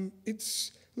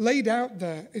 it's laid out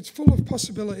there. It's full of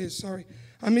possibilities, sorry.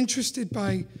 I'm interested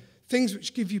by things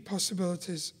which give you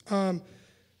possibilities.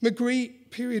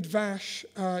 Magritte, period Vache,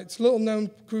 it's a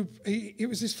little-known group. It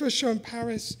was his first show in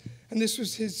Paris, and this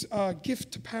was his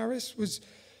gift to Paris, was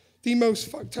the most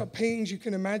fucked up paintings you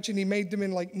can imagine. He made them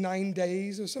in 9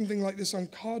 days or something like this on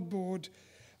cardboard,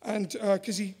 and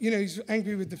because he's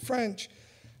angry with the French.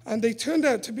 And they turned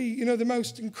out to be, the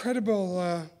most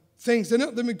incredible things. They're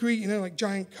not the Magritte, like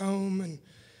Giant Comb and,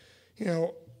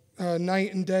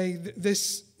 Night and Day.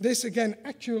 This again,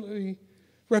 accurately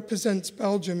represents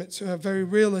Belgium. It's a very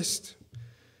realist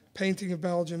painting of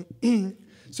Belgium.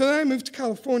 So then I moved to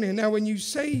California. Now, when you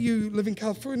say you live in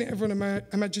California, everyone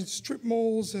imagines strip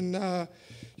malls and,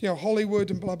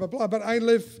 Hollywood and blah, blah, blah. But I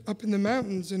live up in the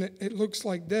mountains, and it looks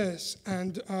like this.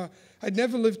 And I'd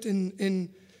never lived in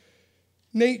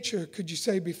nature, could you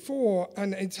say, before,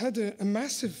 and it's had a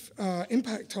massive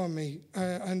impact on me.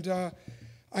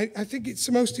 I think it's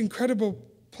the most incredible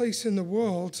place in the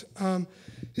world.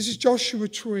 This is Joshua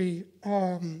Tree,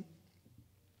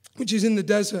 which is in the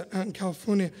desert out in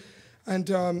California. And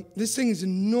this thing is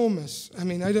enormous. I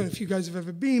mean, I don't know if you guys have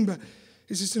ever been, but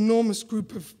it's this enormous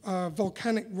group of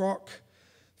volcanic rock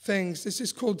things. This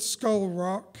is called Skull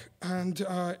Rock. And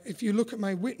if you look at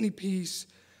my Whitney piece,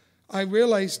 I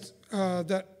realized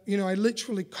that, I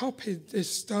literally copied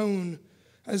this stone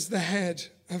as the head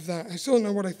of that. I still don't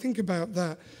know what I think about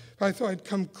that, but I thought I'd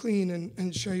come clean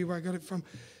and show you where I got it from.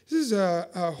 This is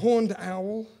a horned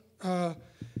owl. And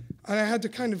I had the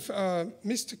kind of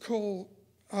mystical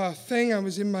thing. I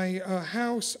was in my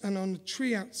house, and on the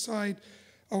tree outside,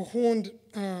 a horned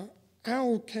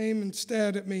owl came and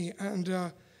stared at me, and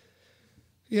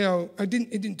it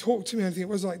didn't talk to me or anything. It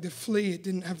was like the flea. It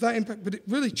didn't have that impact, but it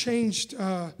really changed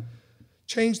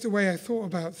the way I thought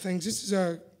about things. This is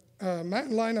a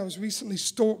mountain lion. I was recently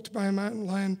stalked by a mountain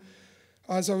lion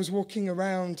as I was walking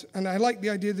around, and I liked the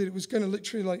idea that it was going to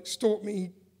literally stalk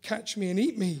me, catch me, and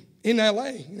eat me in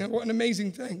LA. What an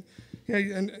amazing thing.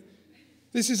 And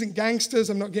this isn't gangsters.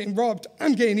 I'm not getting robbed.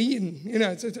 I'm getting eaten.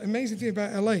 It's an amazing thing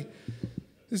about LA.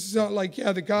 This is not like,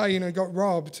 the guy, got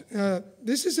robbed.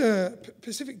 This is a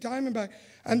Pacific Diamondback.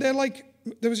 And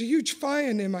there was a huge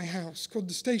fire near my house called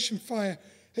the Station Fire.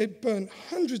 It burned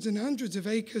hundreds and hundreds of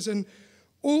acres. And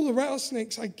all the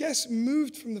rattlesnakes, I guess,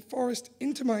 moved from the forest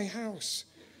into my house.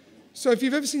 So if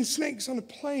you've ever seen snakes on a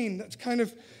plane, that's kind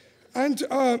of... And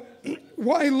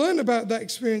what I learned about that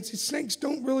experience is snakes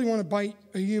don't really want to bite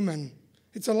a human.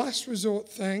 It's a last resort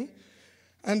thing,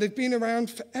 and they've been around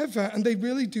forever, and they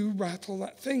really do rattle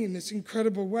that thing in this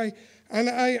incredible way. And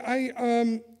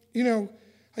I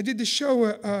did this show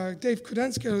at Dave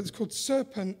Kudensky. It's called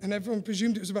Serpent, and everyone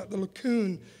presumed it was about the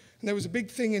lacoon. And there was a big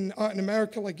thing in art in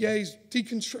America, he's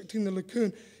deconstructing the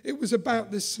lacoon. It was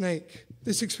about this snake,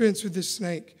 this experience with this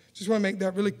snake. Just want to make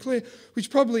that really clear, which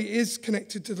probably is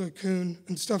connected to the lacoon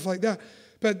and stuff like that.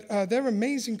 But they're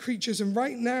amazing creatures, and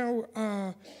right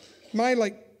now,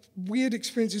 my weird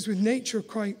experiences with nature are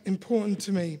quite important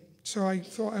to me. So I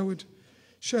thought I would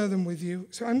share them with you.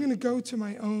 So I'm going to go to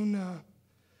my own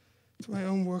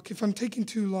work. If I'm taking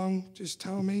too long, just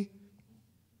tell me.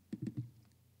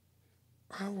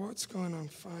 What's going on?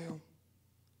 File.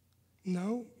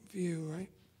 No view, right?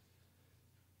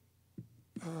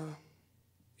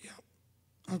 Yeah.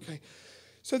 Okay.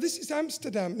 So this is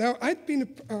Amsterdam. Now I'd been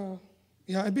a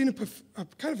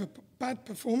kind of a bad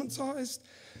performance artist.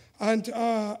 And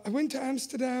I went to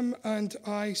Amsterdam, and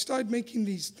I started making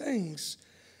these things.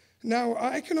 Now,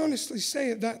 I can honestly say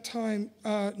at that time,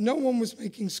 no one was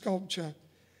making sculpture.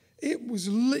 It was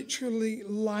literally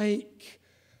like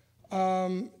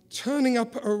turning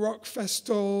up at a rock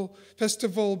festival,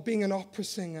 being an opera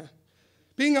singer.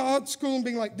 Being at art school and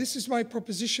being like, this is my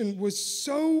proposition, was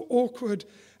so awkward,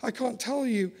 I can't tell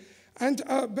you. And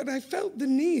but I felt the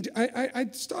need.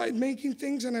 I'd started making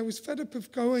things, and I was fed up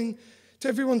of going to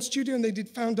everyone's studio, and they did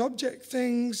found object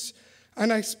things.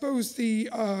 And I suppose the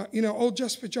old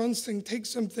Jasper Johns thing, take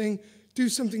something, do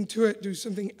something to it, do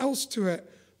something else to it,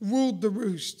 ruled the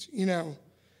roost.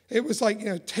 It was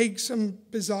like, take some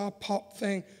bizarre pop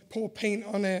thing, pour paint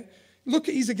on it. Look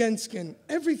at Ease Against Skin.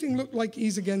 Everything looked like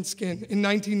Ease Against Skin in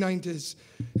 1990s.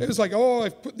 It was like,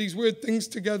 I've put these weird things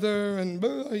together, and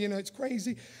it's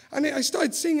crazy. And I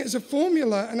started seeing it as a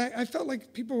formula, and I felt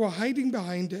like people were hiding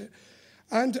behind it.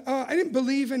 And I didn't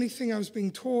believe anything I was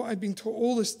being taught. I'd been taught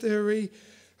all this theory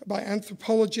by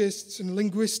anthropologists and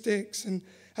linguistics. And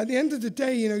at the end of the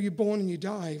day, you're born and you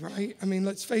die, right? I mean,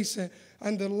 let's face it.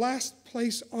 And the last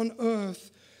place on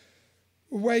earth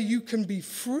where you can be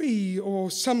free,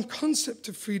 or some concept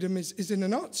of freedom, is in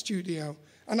an art studio.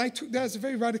 And I took that as a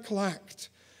very radical act.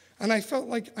 And I felt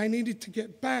like I needed to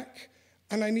get back,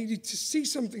 and I needed to see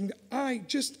something that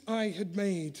I had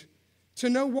made, to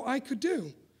know what I could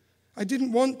do. I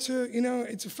didn't want to,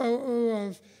 it's a photo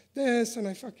of this, and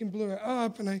I fucking blew it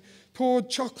up, and I poured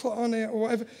chocolate on it, or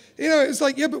whatever. It's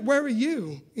like, yeah, but where are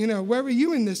you? Where are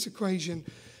you in this equation?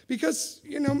 Because,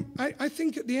 I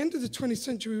think at the end of the 20th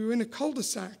century, we were in a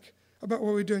cul-de-sac about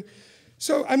what we're doing.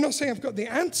 So I'm not saying I've got the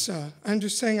answer. I'm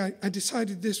just saying I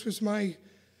decided this was my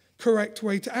correct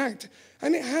way to act.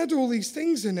 And it had all these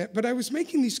things in it, but I was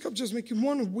making these sculptures, I was making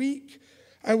one a week.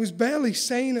 I was barely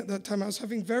sane at that time. I was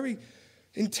having very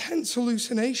intense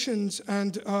hallucinations,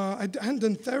 and I hadn't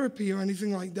done therapy or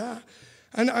anything like that.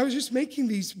 And I was just making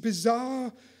these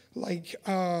bizarre,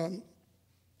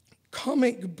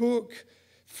 comic book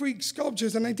freak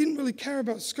sculptures, and I didn't really care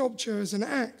about sculpture as an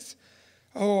act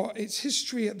or its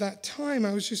history at that time.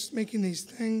 I was just making these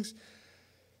things.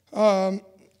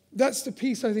 That's the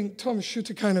piece I think Thomas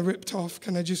Houseago kind of ripped off,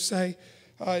 can I just say.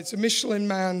 It's a Michelin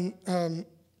man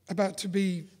about to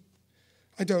be,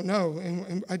 I don't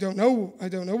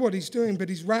know what he's doing, but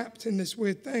he's wrapped in this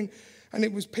weird thing, and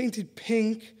it was painted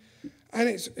pink, and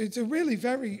it's a really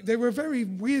they were a very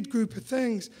weird group of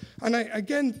things. And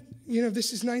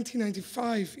this is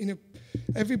 1995,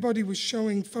 everybody was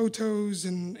showing photos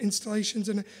and installations,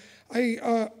 and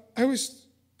I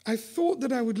thought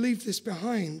that I would leave this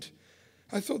behind.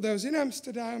 I thought that I was in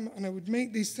Amsterdam, and I would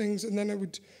make these things, and then I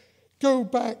would go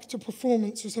back to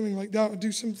performance or something like that, or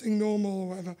do something normal or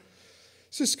whatever.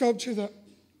 It's a sculpture that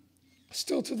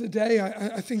still to the day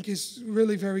I think is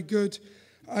really very good.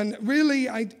 And really,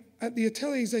 at the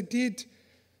ateliers I did,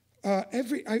 I'd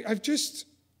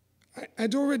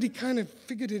already kind of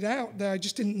figured it out there, I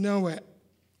just didn't know it.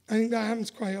 I think that happens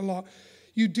quite a lot.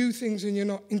 You do things and you're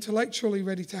not intellectually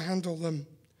ready to handle them.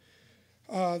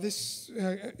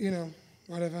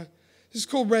 Whatever. This is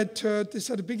called Red Turd. This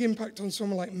had a big impact on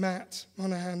someone like Matt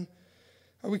Monahan.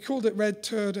 We called it Red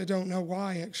Turd. I don't know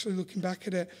why, actually, looking back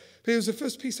at it. But it was the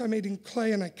first piece I made in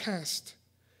clay and I cast.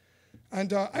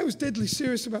 And I was deadly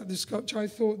serious about this sculpture. I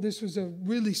thought this was a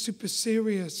really super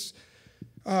serious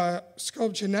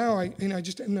sculpture. Now I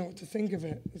just don't know what to think of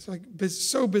it. It's like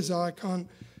so bizarre.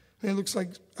 It looks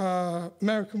like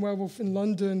American Werewolf in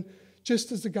London,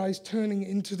 just as the guy's turning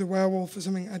into the werewolf or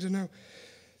something. I don't know.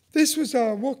 This was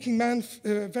a Walking Man,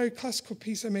 a very classical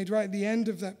piece I made right at the end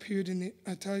of that period in the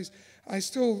ateliers. I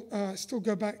still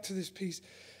go back to this piece.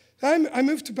 I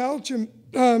moved to Belgium.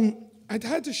 I'd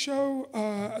had a show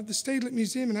at the Stedelijk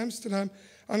Museum in Amsterdam,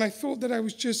 and I thought that I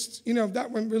was just,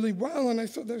 that went really well, and I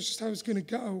thought that was just how I was going to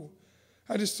go.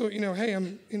 I just thought, hey,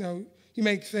 you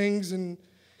make things and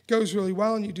it goes really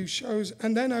well, and you do shows.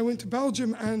 And then I went to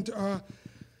Belgium and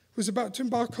was about to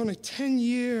embark on a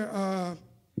 10-year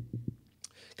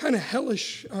kind of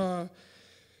hellish,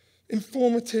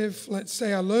 informative, let's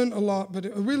say. I learned a lot, but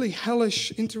a really hellish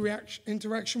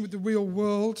interaction with the real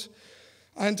world.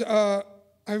 And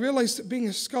I realized that being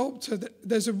a sculptor, that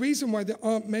there's a reason why there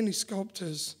aren't many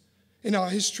sculptors in our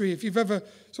history. If you've ever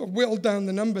sort of whittled down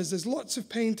the numbers, there's lots of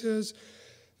painters,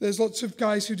 there's lots of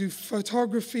guys who do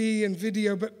photography and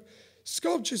video, but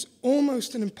sculpture's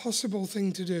almost an impossible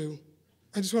thing to do.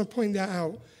 I just want to point that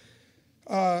out.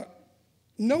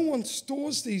 No one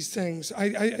stores these things.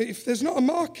 If there's not a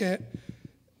market,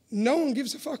 no one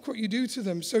gives a fuck what you do to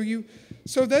them.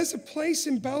 So there's a place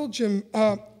in Belgium.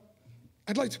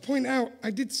 I'd like to point out, I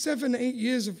did 7-8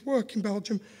 years of work in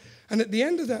Belgium, and at the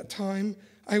end of that time,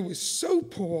 I was so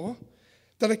poor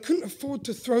that I couldn't afford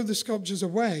to throw the sculptures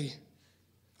away.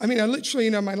 I mean, I literally,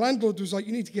 my landlord was like,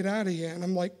 "You need to get out of here." And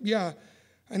I'm like, "Yeah."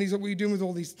 And he's like, "What are you doing with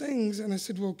all these things?" And I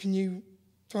said, "Well, can you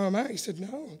throw them out?" He said,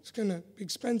 "No, it's going to be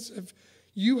expensive.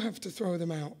 You have to throw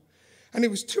them out." And it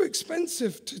was too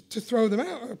expensive to throw them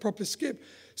out at a proper skip.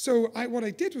 So what I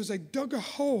did was I dug a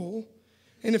hole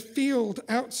in a field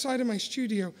outside of my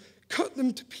studio, cut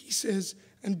them to pieces,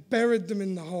 and buried them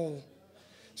in the hole.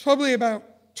 It's probably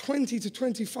about 20 to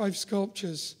 25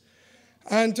 sculptures.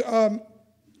 And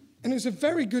it was a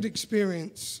very good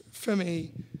experience for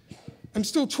me. I'm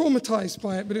still traumatized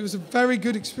by it, but it was a very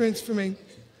good experience for me.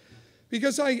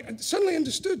 Because I suddenly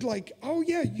understood, oh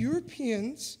yeah,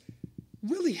 Europeans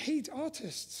really hate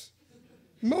artists.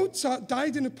 Mozart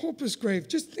died in a pauper's grave.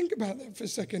 Just think about that for a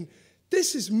second.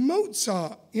 This is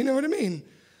Mozart, you know what I mean?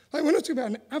 We're not talking about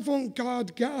an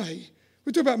avant-garde guy.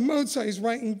 We're talking about Mozart. He's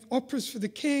writing operas for the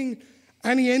king,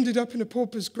 and he ended up in a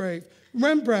pauper's grave.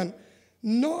 Rembrandt,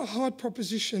 not a hard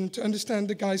proposition to understand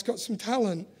the guy's got some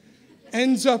talent,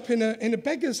 ends up in a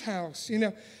beggar's house,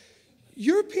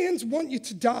 Europeans want you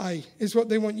to die, is what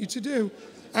they want you to do.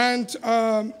 And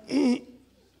I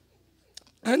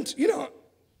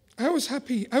was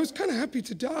happy. I was kind of happy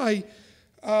to die,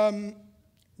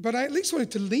 but I at least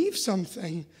wanted to leave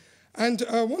something. And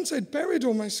once I'd buried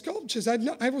all my sculptures, I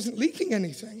wasn't leaking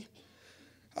anything.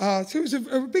 So it was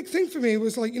a big thing for me. It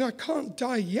was like, I can't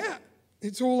die yet.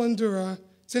 It's all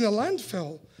it's in a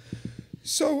landfill.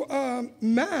 So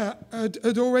Matt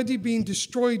had already been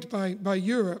destroyed by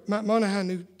Europe. Matt Monahan,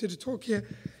 who did a talk here,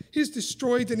 he was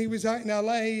destroyed, and he was out in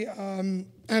LA,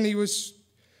 and he was,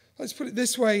 let's put it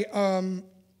this way,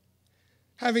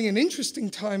 having an interesting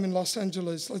time in Los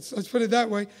Angeles. Let's put it that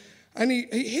way. And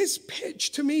his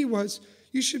pitch to me was,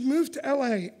 you should move to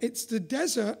LA. It's the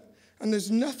desert, and there's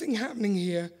nothing happening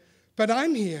here, but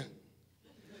I'm here.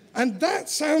 And that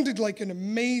sounded like an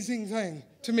amazing thing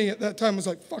to me at that time. I was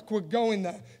like, fuck, we're going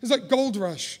there. It was like Gold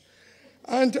Rush.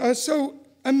 And so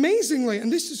amazingly,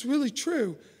 and this is really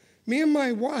true, me and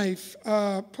my wife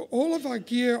put all of our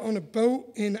gear on a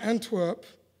boat in Antwerp.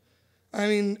 I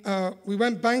mean, we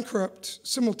went bankrupt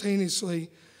simultaneously.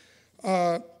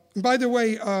 And by the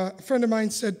way, a friend of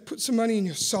mine said, put some money in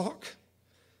your sock.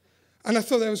 And I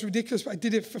thought that was ridiculous, but I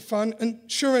did it for fun. And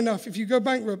sure enough, if you go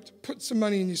bankrupt, put some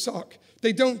money in your sock.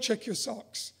 They don't check your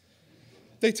socks.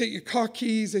 They take your car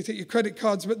keys, they take your credit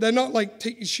cards, but they're not like,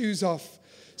 take your shoes off.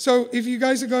 So if you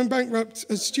guys are going bankrupt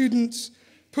as students,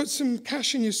 put some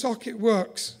cash in your sock, it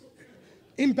works.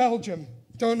 In Belgium,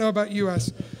 don't know about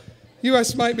US.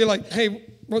 US might be like, hey,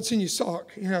 what's in your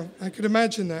sock? You know, I could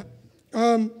imagine that.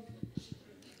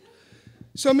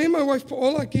 So me and my wife put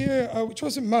all our gear, which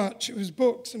wasn't much, it was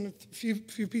books and a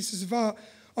few pieces of art,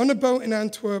 on a boat in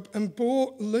Antwerp and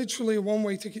bought literally a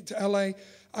one-way ticket to LA.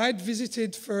 I'd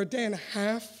visited for a day and a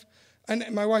half, and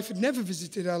my wife had never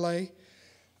visited LA.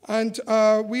 And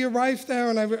we arrived there,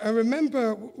 and I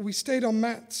remember we stayed on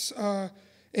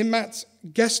in Matt's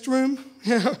guest room.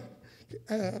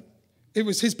 It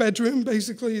was his bedroom,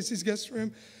 basically, it's his guest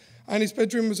room. And his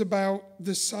bedroom was about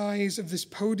the size of this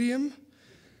podium.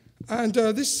 And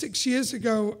this 6 years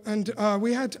ago, and I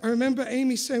remember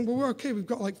Amy saying, well, we're okay, we've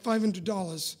got like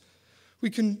 $500. We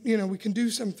can do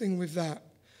something with that.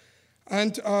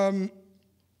 And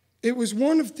it was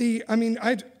one of the,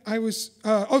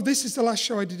 this is the last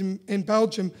show I did in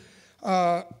Belgium.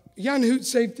 Jan Hoot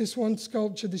saved this one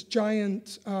sculpture, this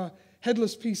giant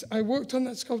headless piece. I worked on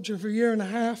that sculpture for a year and a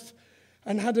half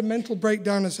and had a mental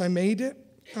breakdown as I made it.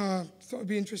 Thought it'd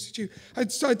be interesting to you. I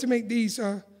started to make these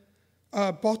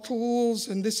bottles,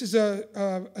 and this is a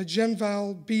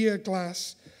Genval beer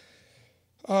glass.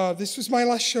 This was my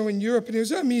last show in Europe, and it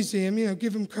was at a museum,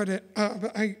 give them credit.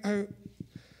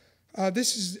 But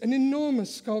this is an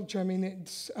enormous sculpture. I mean,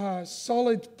 it's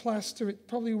solid plaster. It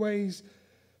probably weighs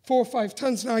 4 or 5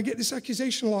 tons. Now, I get this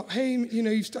accusation a lot. Hey,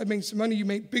 you've started making some money. You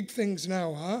make big things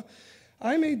now, huh?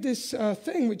 I made this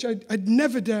thing, which I'd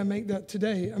never dare make that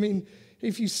today. I mean,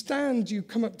 if you stand, you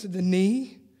come up to the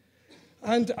knee.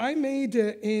 And I made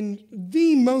it in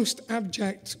the most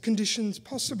abject conditions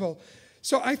possible.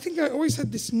 So I think I always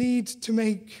had this need to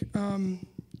make,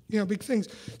 big things.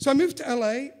 So I moved to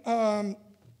LA,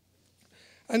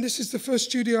 and this is the first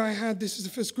studio I had. This is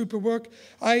the first group of work.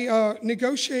 I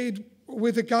negotiated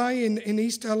with a guy in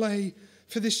East LA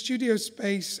for this studio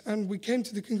space, and we came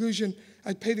to the conclusion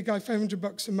I'd pay the guy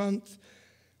 $500 a month.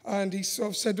 And he sort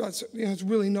of said, well, it's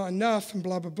really not enough, and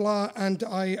blah, blah, blah. And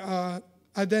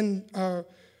I then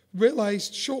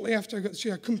realized shortly after I got the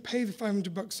studio, I couldn't pay the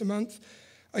 $500 a month.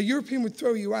 A European would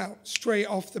throw you out straight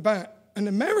off the bat. An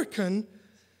American,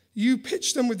 you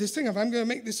pitch them with this thing of, I'm going to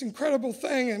make this incredible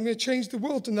thing, and I'm going to change the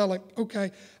world. And they're like,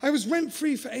 okay. I was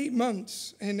rent-free for 8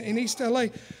 months in East LA.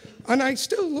 And I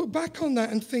still look back on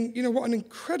that and think, what an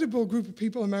incredible group of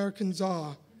people Americans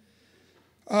are.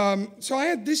 So I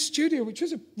had this studio, which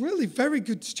was a really very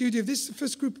good studio. This is the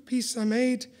first group of pieces I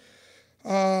made.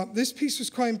 This piece was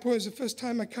quite important. It was the first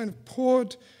time I kind of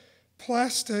poured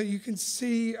plaster. You can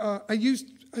see I used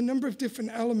a number of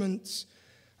different elements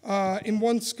in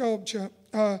one sculpture.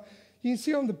 You can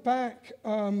see on the back,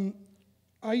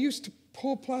 I used to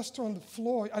pour plaster on the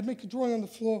floor. I'd make a drawing on the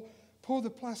floor, pour the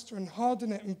plaster and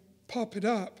harden it and pop it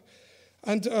up.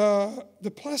 And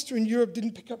the plaster in Europe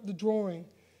didn't pick up the drawing.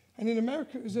 And in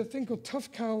America, it was a thing called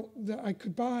Tough Cal that I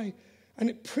could buy.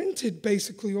 And it printed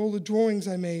basically all the drawings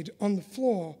I made on the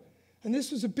floor. And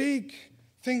this was a big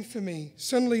thing for me.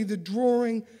 Suddenly the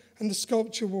drawing and the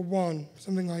sculpture were one,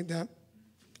 something like that.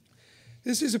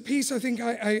 This is a piece I think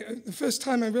the first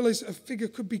time I realized a figure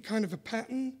could be kind of a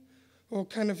pattern or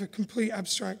kind of a complete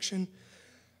abstraction.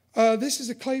 This is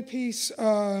a clay piece.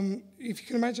 If you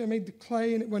can imagine, I made the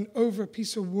clay and it went over a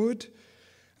piece of wood.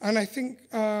 And I think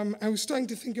I was starting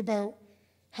to think about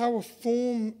how a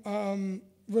form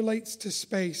relates to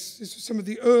space. This was some of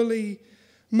the early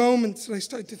moments that I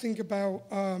started to think about,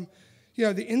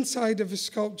 the inside of a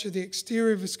sculpture, the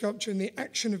exterior of a sculpture, and the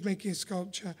action of making a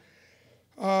sculpture.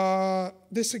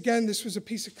 This was a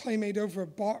piece of clay made over a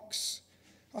box.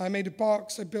 I made a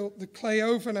box, I built the clay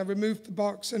over, and I removed the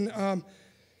box and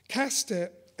cast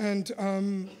it. And,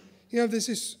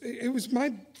 it was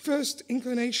my first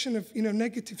inclination of,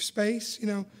 negative space,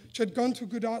 which I'd gone to a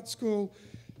good art school.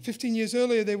 15 years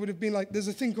earlier, they would have been like, there's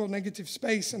a thing called negative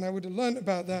space, and I would have learned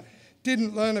about that.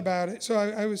 Didn't learn about it. So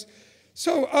I was,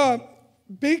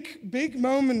 big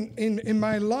moment in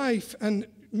my life, and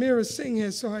Mira's sitting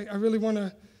here, so I really want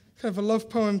to kind of a love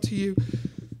poem to you.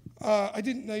 I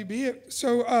didn't know you'd be here.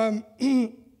 So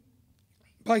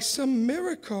by some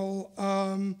miracle,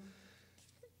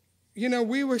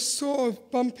 we were sort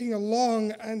of bumping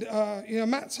along, and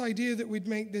Matt's idea that we'd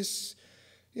make this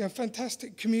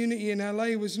fantastic community in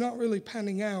LA was not really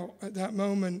panning out at that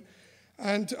moment,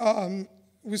 and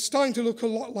was starting to look a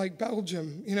lot like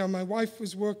Belgium. My wife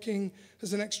was working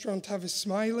as an extra on Tavis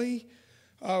Smiley,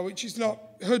 which is not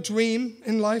her dream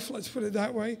in life, let's put it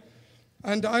that way.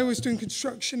 And I was doing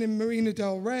construction in Marina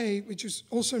del Rey, which was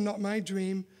also not my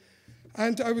dream.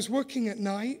 And I was working at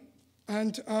night,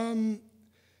 and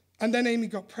then Amy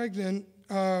got pregnant.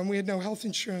 We had no health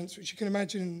insurance, which you can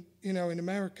imagine, in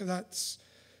America, that's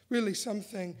really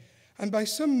something. And by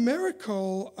some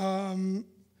miracle, Don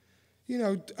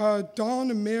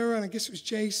and Mira, and I guess it was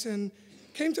Jason,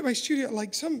 came to my studio at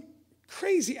like some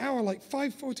crazy hour, like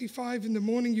 5:45 in the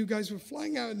morning. You guys were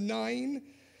flying out at 9.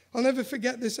 I'll never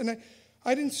forget this. And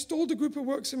I'd installed a group of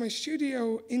works in my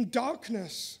studio in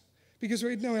darkness because we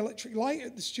had no electric light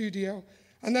at the studio.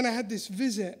 And then I had this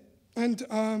visit. And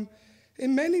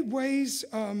in many ways,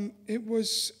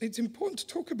 it's important to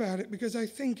talk about it because I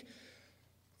think,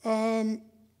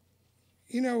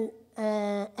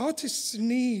 artists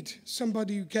need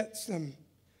somebody who gets them.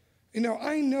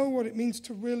 I know what it means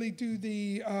to really do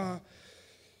the,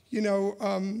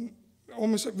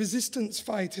 almost like resistance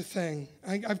fighter thing.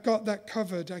 I've got that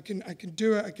covered. I can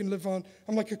do it. I can live on.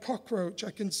 I'm like a cockroach.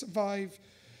 I can survive,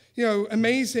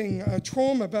 amazing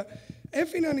trauma. But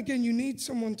every now and again, you need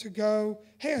someone to go,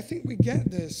 hey, I think we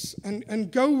get this,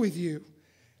 and go with you.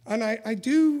 And I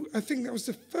think that was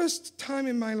the first time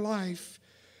in my life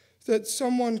that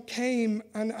someone came,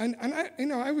 and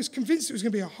I was convinced it was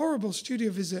going to be a horrible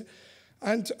studio visit.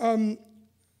 And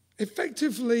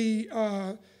effectively,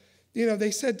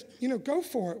 they said, go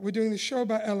for it. We're doing this show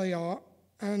about LA art,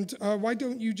 and why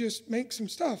don't you just make some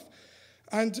stuff?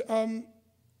 And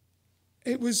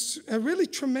it was a really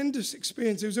tremendous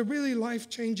experience. It was a really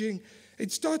life-changing.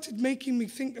 It started making me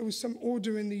think there was some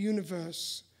order in the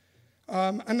universe.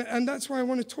 And that's why I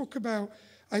want to talk about,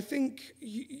 I think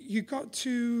you got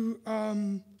to,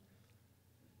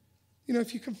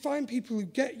 if you can find people who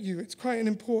get you, it's quite an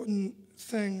important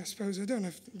thing, I suppose. I don't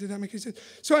know did that make any sense?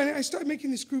 So I started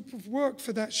making this group of work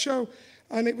for that show,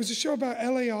 and it was a show about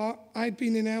LA art. I'd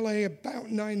been in LA about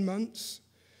 9 months,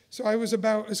 so I was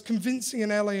about as convincing an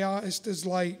LA artist as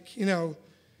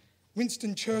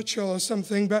Winston Churchill or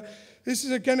something. But this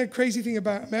is again a crazy thing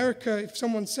about America. If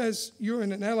someone says you're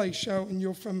in an LA show and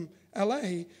you're from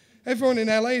LA, everyone in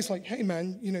LA is like, hey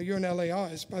man, you're an LA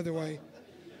artist, by the way.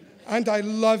 And I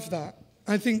love that.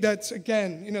 I think that's,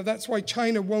 again, that's why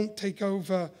China won't take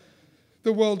over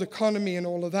the world economy and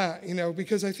all of that,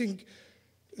 because I think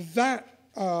that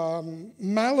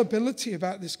malleability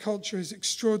about this culture is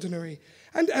extraordinary.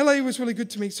 And LA was really good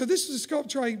to me. So this was a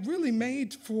sculpture I really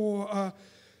made for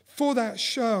that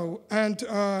show. And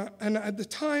at the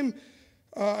time,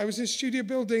 I was in a studio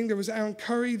building. There was Aaron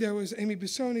Curry. There was Amy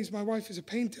Bissoni's. My wife is a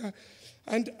painter.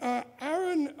 And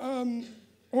Aaron,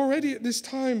 already at this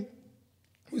time,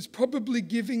 was probably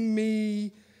giving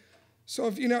me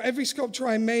sort of, every sculpture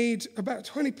I made, about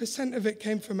 20% of it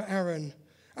came from Aaron.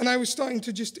 And I was starting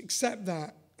to just accept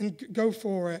that and go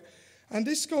for it. And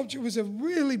this sculpture was a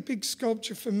really big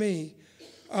sculpture for me.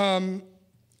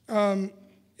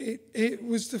 It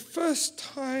was the first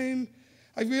time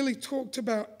I really talked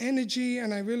about energy,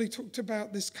 and I really talked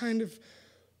about this kind of,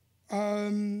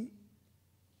 I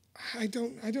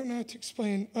don't know how to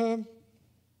explain.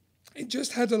 It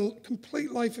just had a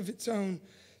complete life of its own,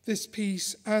 this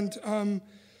piece. And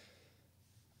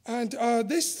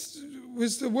this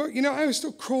was the work, I was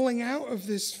still crawling out of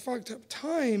this fucked up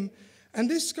time. And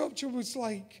this sculpture was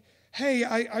like, hey,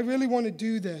 I really want to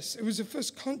do this. It was the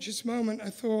first conscious moment I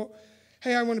thought,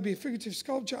 hey, I want to be a figurative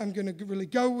sculptor. I'm going to really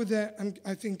go with it.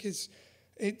 I think it's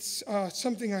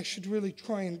something I should really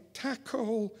try and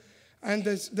tackle. And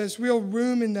there's real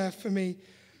room in there for me.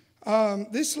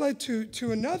 This led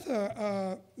to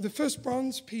another, the first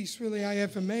bronze piece really I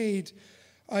ever made,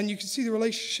 and you can see the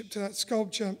relationship to that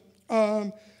sculpture.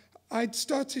 I'd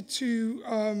started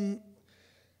to,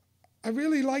 I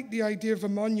really liked the idea of a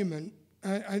monument,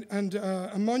 and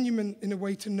a monument in a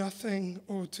way to nothing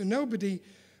or to nobody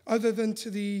other than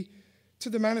to the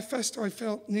manifesto I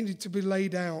felt needed to be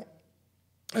laid out.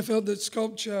 I felt that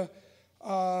sculpture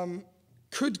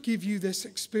could give you this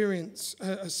experience,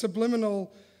 a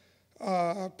subliminal,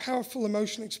 powerful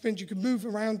emotional experience. You could move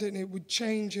around it and it would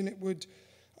change, and it would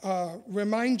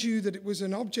remind you that it was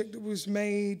an object that was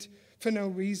made for no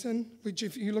reason, which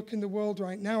if you look in the world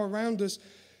right now around us,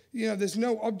 there's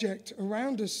no object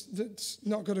around us that's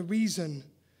not got a reason.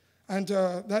 And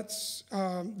that's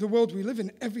the world we live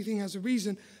in. Everything has a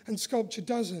reason, and sculpture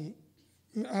doesn't.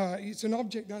 It's an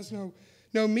object that has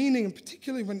no meaning, and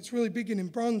particularly when it's really big and in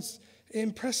bronze, it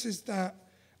impresses that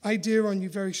idea on you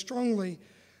very strongly.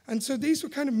 And so these were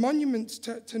kind of monuments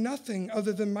to nothing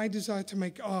other than my desire to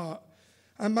make art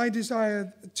and my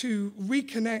desire to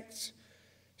reconnect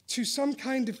to some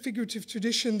kind of figurative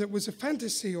tradition that was a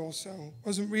fantasy also,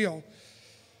 wasn't real.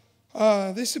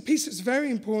 This is a piece that's very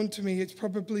important to me. It's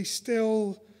probably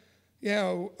still,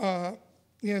 the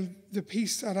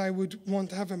piece that I would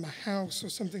want to have in my house or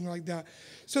something like that.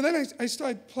 So then I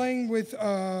started playing with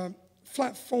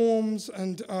flat forms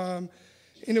and,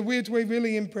 in a weird way,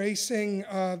 really embracing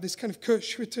this kind of Kurt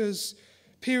Schwitter's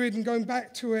period and going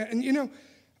back to it. And,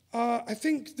 I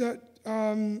think that,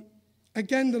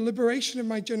 again, the liberation of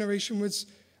my generation was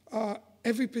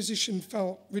every position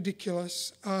felt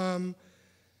ridiculous.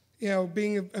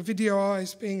 Being a video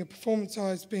artist, being a performance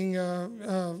artist, being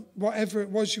whatever it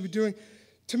was you were doing,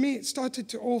 to me it started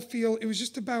to all feel, it was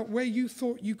just about where you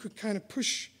thought you could kind of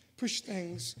push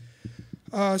things.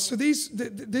 So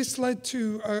this led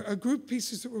to a group of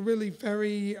pieces that were really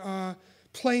very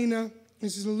planar.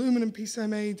 This is an aluminum piece I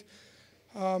made.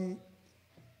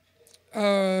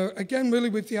 Again, really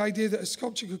with the idea that a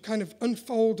sculpture could kind of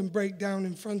unfold and break down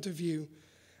in front of you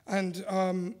and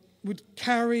would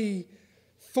carry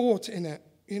thought in it,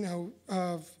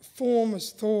 form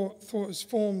as thought, thought as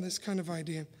form, this kind of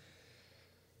idea.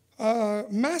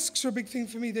 Masks are a big thing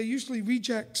for me. They're usually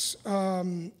rejects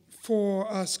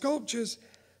for sculptures.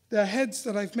 They're heads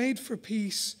that I've made for a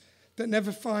piece that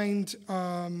never find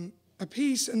a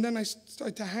piece, and then I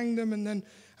start to hang them, and then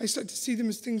I start to see them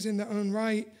as things in their own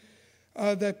right.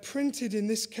 They're printed in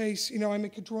this case. I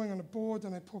make a drawing on a board,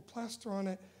 and I pour plaster on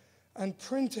it and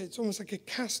print it. It's almost like a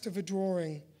cast of a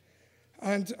drawing.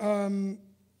 And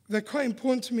they're quite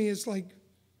important to me as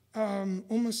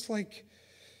almost like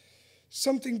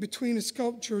something between a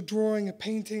sculpture, a drawing, a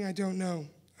painting, I don't know.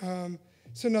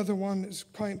 It's another one that's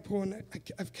quite important.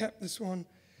 I've kept this one.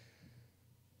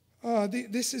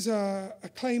 This is a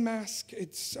clay mask.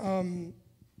 It's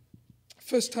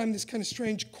first time this kind of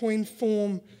strange coin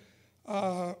form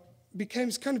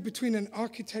became kind of between an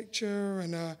architecture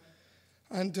and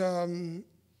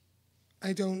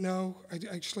I don't know. I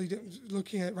actually,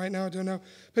 looking at it right now, I don't know.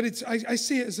 But I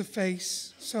see it as a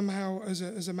face somehow, as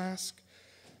a mask.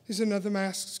 There's another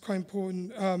mask. It's quite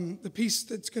important. The piece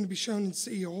that's going to be shown in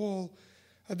City Hall.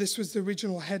 This was the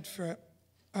original head for it.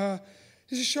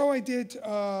 There's a show I did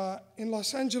in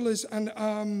Los Angeles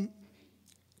and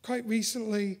quite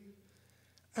recently,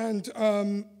 and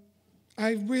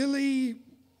I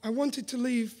wanted to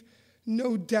leave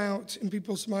no doubt in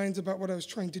people's minds about what I was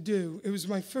trying to do. It was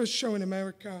my first show in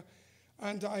America,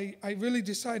 and I really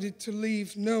decided to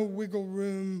leave no wiggle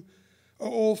room at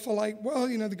all for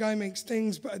the guy makes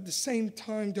things, but at the same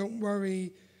time, don't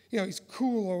worry, he's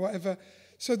cool or whatever.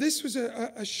 So this was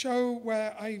a show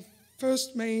where I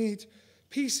first made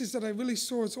pieces that I really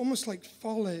saw as almost like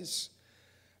follies.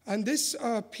 And this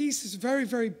piece is very,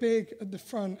 very big at the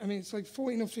front. I mean, it's like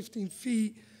 14 or 15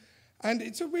 feet. And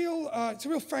it's a real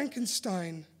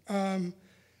Frankenstein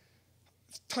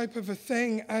type of a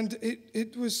thing. And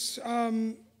it was,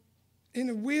 in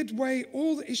a weird way,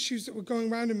 all the issues that were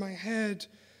going around in my head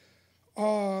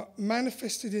are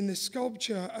manifested in this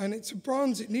sculpture. And it's a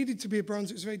bronze. It needed to be a bronze.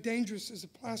 It was very dangerous as a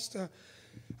plaster.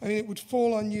 I mean, it would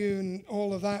fall on you and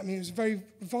all of that. I mean, it was very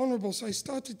vulnerable. So I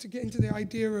started to get into the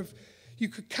idea of you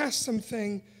could cast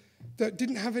something that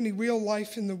didn't have any real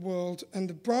life in the world, and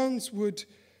the bronze would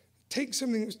take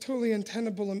something that was totally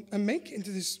untenable and make it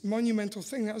into this monumental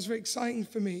thing. That was very exciting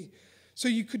for me. So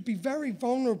you could be very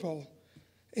vulnerable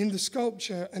in the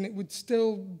sculpture, and it would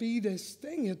still be this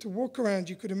thing. You had to walk around.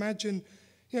 You could imagine,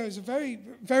 it was a very,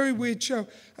 very weird show.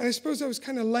 And I suppose I was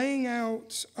kind of laying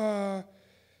out a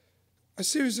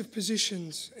series of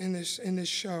positions in this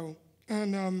show.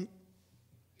 And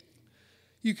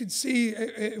you could see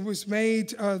it was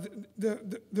made,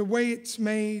 the way it's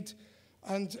made,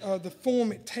 and the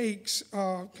form it takes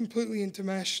are completely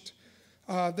intermeshed.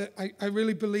 That I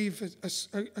really believe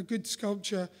a good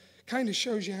sculpture kind of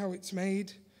shows you how it's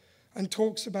made and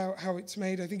talks about how it's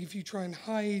made. I think if you try and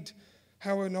hide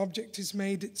how an object is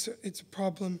made, it's a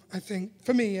problem, I think,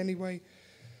 for me anyway.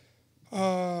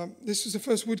 This was the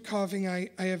first wood carving I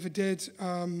ever did.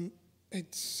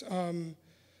 It's,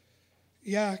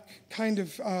 kind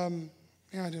of, I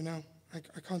don't know.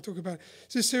 I can't talk about it.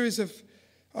 It's a series of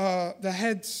the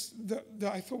heads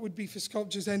that I thought would be for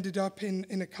sculptures ended up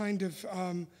in a kind of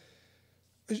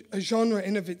a genre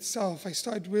in of itself. I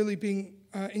started really being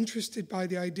interested by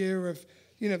the idea of,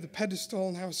 the pedestal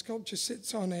and how a sculpture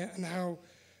sits on it and how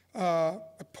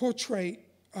a portrait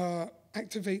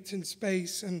activates in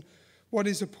space and what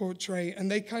is a portrait. And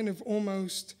they kind of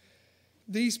almost,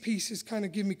 these pieces kind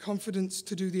of give me confidence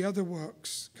to do the other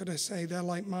works, could I say. They're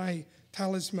like my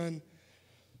talisman.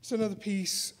 It's another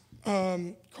piece,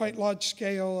 quite large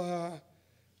scale,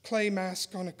 clay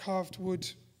mask on a carved wood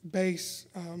base.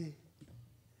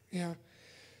 Yeah.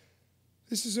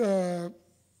 This is,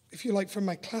 if you like, from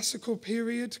my classical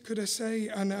period, could I say.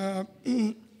 And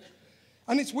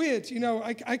and it's weird, you know,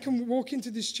 I can walk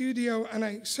into the studio and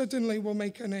I suddenly will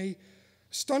make an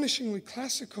astonishingly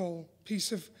classical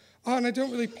piece of art, and I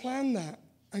don't really plan that.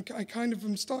 I kind of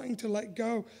am starting to let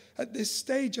go. At this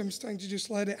stage, I'm starting to just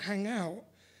let it hang out.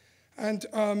 And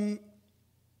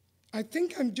I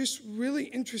think I'm just really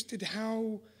interested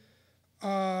how,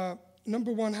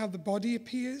 number one, how the body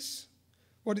appears,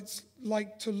 what it's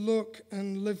like to look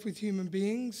and live with human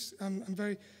beings. I'm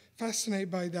very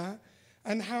fascinated by that.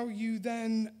 And how you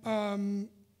then, how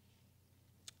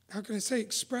can I say,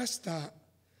 express that.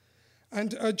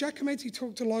 And Giacometti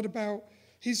talked a lot about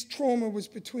his trauma was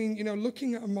between, you know,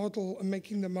 looking at a model and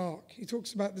making the mark. He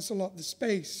talks about this a lot, the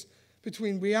space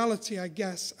between reality, I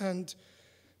guess, and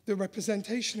the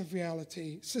representation of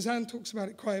reality. Cézanne talks about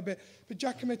it quite a bit, but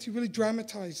Giacometti really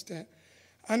dramatized it.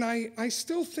 And I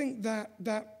still think that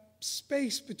that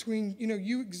space between, you know,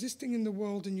 you existing in the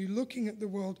world and you looking at the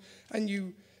world and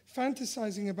you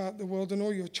fantasizing about the world and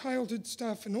all your childhood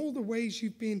stuff and all the ways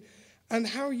you've been and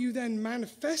how you then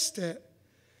manifest it,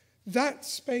 that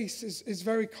space is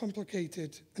very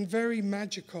complicated and very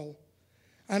magical.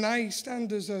 And I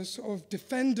stand as a sort of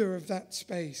defender of that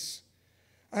space.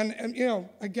 And you know,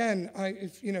 again,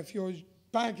 if your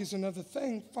bag is another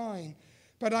thing, fine.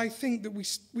 But I think that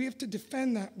we have to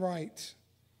defend that right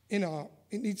in art.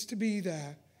 It needs to be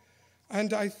there.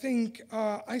 And I think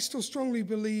I still strongly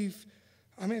believe,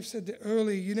 I may have said that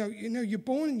earlier, you know, you're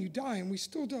born and you die, and we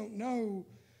still don't know,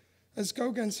 as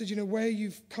Gauguin said, you know, where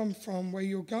you've come from, where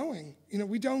you're going. You know,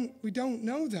 we don't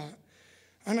know that.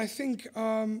 And I think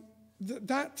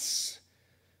that's,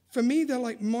 for me, they're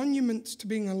like monuments to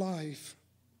being alive.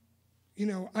 You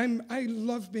know, I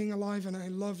love being alive, and I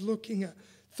love looking at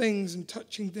things and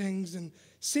touching things and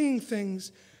seeing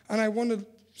things, and I want to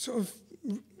sort of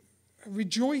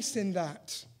rejoice in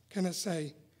that, can I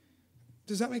say?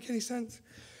 Does that make any sense?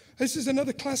 This is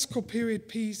another classical period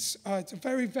piece. It's a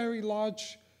very, very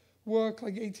large work,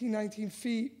 like 18, 19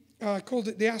 feet. I called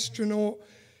it The Astronaut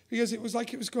because it was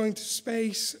like it was going to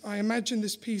space. I imagined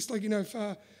this piece, like, you know, if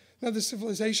another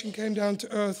civilization came down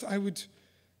to Earth, I would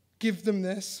give them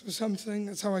this or something.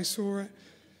 That's how I saw it.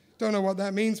 Don't know what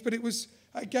that means, but it was,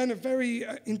 again, a very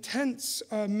intense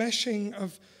meshing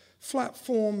of flat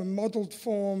form and modeled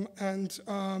form, and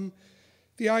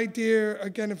the idea,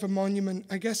 again, of a monument.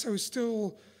 I guess I was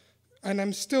still, and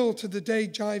I'm still to the day,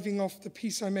 jiving off the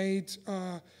piece I made,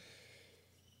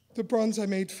 the bronze I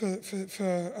made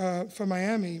for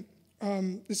Miami.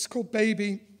 This is called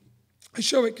Baby. I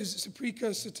show it because it's a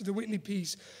precursor to the Whitney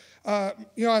piece. You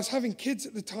know, I was having kids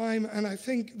at the time, and I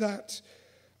think that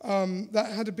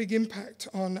that had a big impact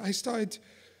on. I started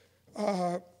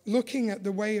looking at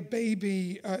the way a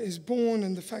baby is born,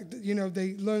 and the fact that, you know,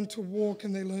 they learn to walk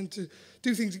and they learn to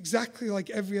do things exactly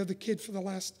like every other kid for the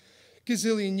last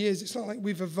gazillion years. It's not like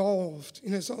we've evolved.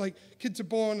 You know, it's not like kids are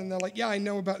born and they're like, yeah, I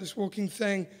know about this walking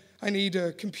thing. I need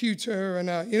a computer,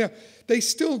 and you know, they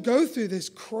still go through this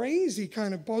crazy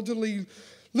kind of bodily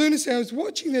lunacy. I was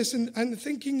watching this and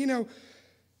thinking, you know,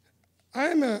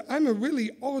 I'm a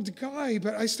really odd guy,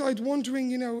 but I started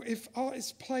wondering, you know, if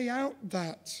artists play out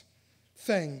that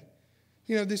thing,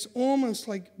 you know, this almost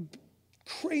like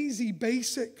crazy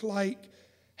basic, like,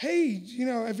 hey, you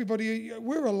know, everybody,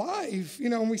 we're alive, you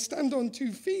know, and we stand on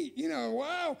 2 feet, you know,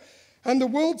 wow. And the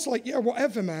world's like, yeah,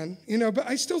 whatever, man, you know, but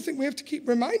I still think we have to keep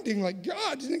reminding, like,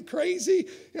 God, isn't it crazy?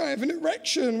 You know, I have an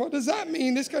erection. What does that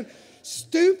mean? This kind of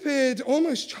stupid,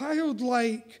 almost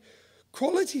childlike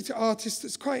quality to artists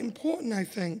that's quite important, I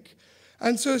think.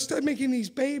 And so I started making these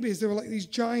babies. They were like these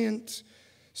giant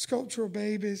sculptural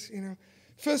babies, you know.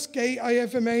 First gate I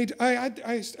ever made,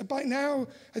 by now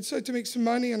I'd started to make some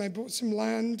money, and I bought some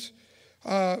land.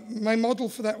 My model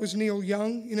for that was Neil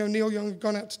Young. You know, Neil Young had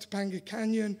gone out to Topanga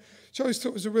Canyon, so I always thought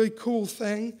it was a really cool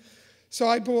thing. So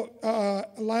I bought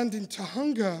land in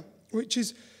Topanga, which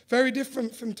is very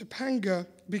different from Topanga,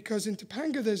 because in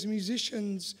Topanga there's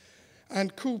musicians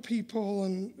and cool people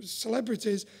and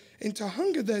celebrities. In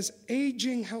Topanga there's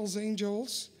aging Hells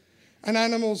Angels and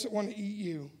animals that want to eat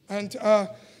you.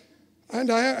 And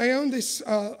I own this,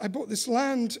 I bought this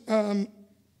land from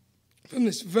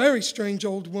this very strange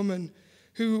old woman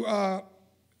who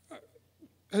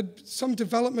some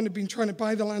development had been trying to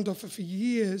buy the land off her for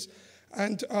years.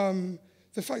 And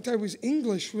the fact I was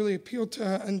English really appealed to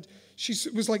her, and she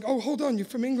was like, oh, hold on, you're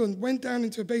from England, went down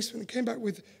into a basement and came back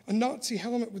with a Nazi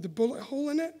helmet with a bullet hole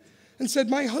in it, and said,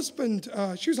 my husband,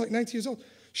 she was like 90 years old,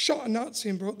 shot a Nazi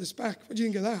and brought this back. What do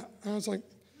you think of that? And I was like,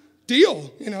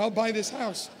 deal, I'll buy this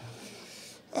house.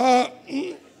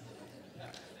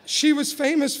 She was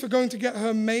famous for going to get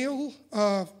her mail,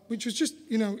 which was just,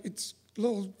 it's a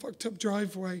little fucked up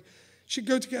driveway. She'd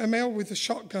go to get her mail with a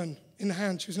shotgun in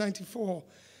hand. She was 94.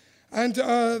 And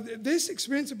this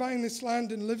experience of buying this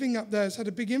land and living up there has had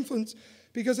a big influence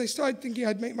because I started thinking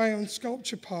I'd make my own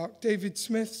sculpture park, David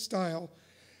Smith style.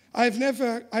 I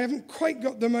haven't quite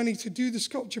got the money to do the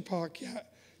sculpture park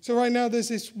yet. So right now there's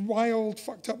this wild,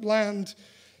 fucked up land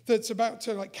that's about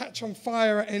to catch on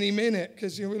fire at any minute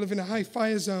because we live in a high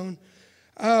fire zone.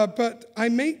 But I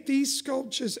make these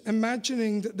sculptures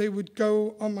imagining that they would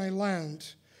go on my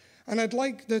land. And I'd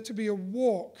like there to be a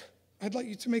walk. I'd like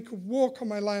you to make a walk on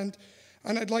my land,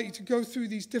 and I'd like you to go through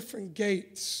these different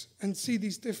gates and see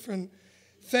these different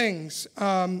things.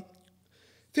 Thing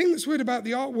that's weird about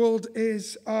the art world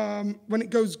is when it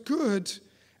goes good,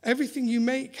 everything you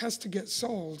make has to get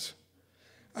sold.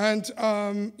 And,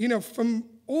 from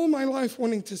all my life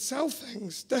wanting to sell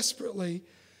things desperately,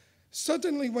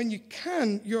 suddenly when you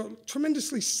can, you're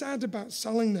tremendously sad about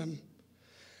selling them.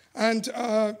 And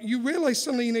you realize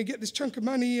suddenly, you get this chunk of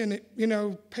money and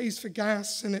it, pays for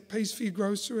gas and it pays for your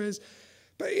groceries.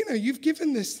 But, you've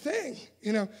given this thing,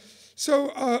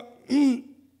 So,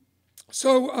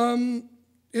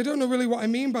 I don't know really what I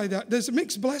mean by that. There's a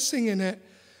mixed blessing in it.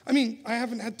 I mean, I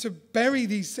haven't had to bury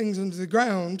these things under the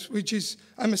ground, which is,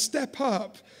 I'm a step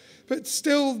up. But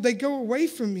still, they go away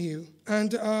from you.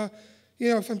 And,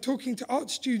 if I'm talking to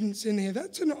art students in here,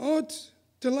 that's an odd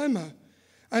dilemma.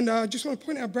 And I just want to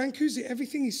point out, Brancusi,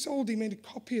 everything he sold, he made a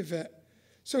copy of it.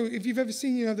 So if you've ever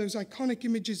seen, those iconic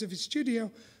images of his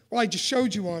studio, well, I just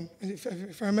showed you one, if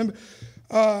I remember.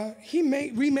 He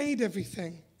remade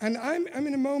everything. And I'm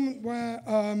in a moment where,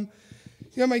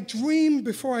 my dream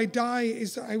before I die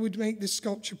is that I would make this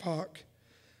sculpture park.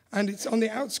 And it's on the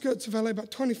outskirts of LA,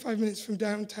 about 25 minutes from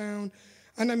downtown.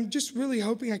 And I'm just really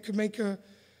hoping I could make an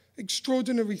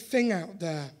extraordinary thing out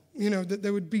there, that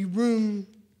there would be room.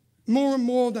 More and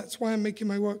more, that's why I'm making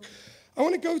my work. I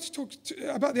want to go to talk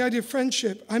about the idea of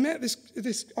friendship. I met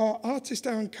this artist,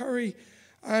 Aaron Curry,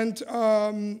 and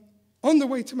on the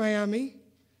way to Miami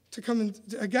to come and,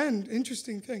 again,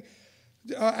 interesting thing.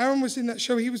 Aaron was in that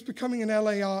show. He was becoming an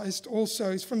LA artist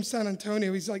also. He's from San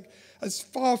Antonio. He's as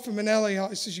far from an LA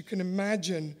artist as you can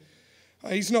imagine.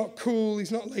 He's not cool.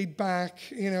 He's not laid back.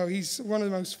 He's one of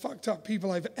the most fucked up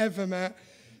people I've ever met.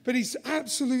 But he's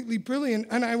absolutely brilliant.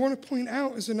 And I want to point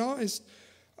out, as an artist,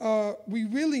 we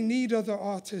really need other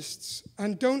artists.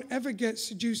 And don't ever get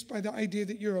seduced by the idea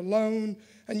that you're alone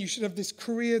and you should have this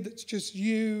career that's just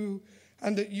you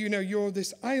and that, you're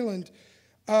this island.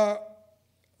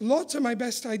 Lots of my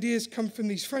best ideas come from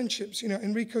these friendships.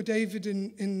 Enrico David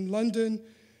in London,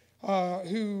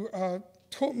 who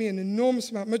taught me an enormous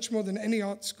amount, much more than any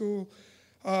art school.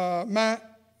 Matt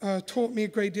taught me a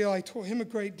great deal. I taught him a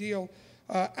great deal.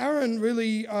 Aaron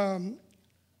really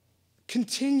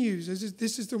continues.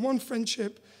 This is the one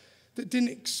friendship that didn't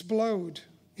explode.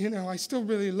 I still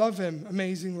really love him,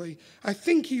 amazingly. I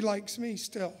think he likes me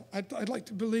still. I'd like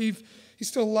to believe he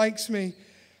still likes me.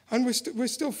 And we're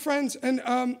still friends.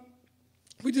 And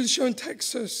we did a show in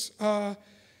Texas out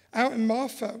in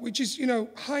Marfa, which is,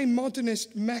 high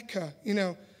modernist Mecca.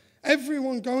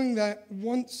 Everyone going there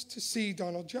wants to see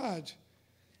Donald Judd.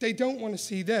 They don't want to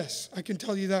see this. I can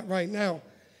tell you that right now.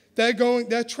 They're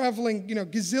traveling,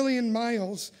 gazillion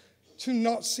miles to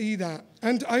not see that.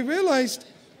 And I realized,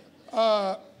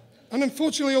 and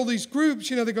unfortunately all these groups,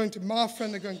 they're going to Marfa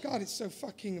and they're going, God, it's so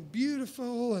fucking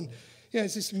beautiful. And,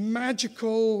 it's this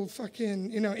magical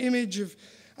fucking, image of,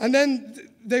 and then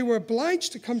they were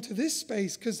obliged to come to this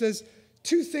space because there's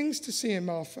two things to see in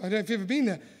Marfa. I don't know if you've ever been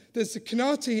there. There's the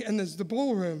Canati and there's the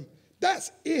ballroom. That's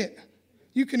it.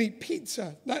 You can eat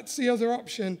pizza. That's the other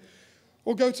option.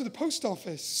 Or go to the post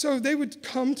office. So they would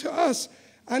come to us.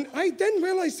 And I then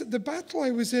realized that the battle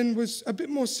I was in was a bit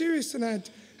more serious than I'd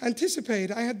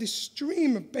anticipated. I had this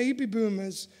stream of baby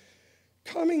boomers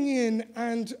coming in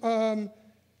and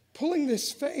pulling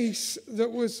this face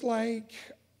that was like,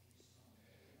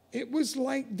 it was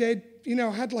like they'd,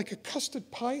 had like a custard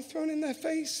pie thrown in their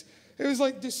face. It was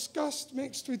like disgust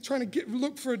mixed with trying to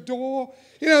look for a door.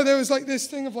 There was like this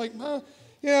thing of like,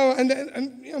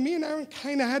 and me and Aaron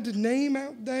kind of had a name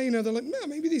out there. They're like,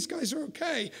 maybe these guys are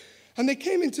okay. And they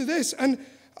came into this, and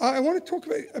I want to talk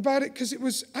about it because it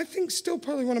was, I think, still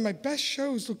probably one of my best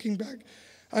shows looking back.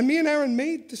 And me and Aaron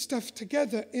made the stuff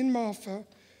together in Marfa.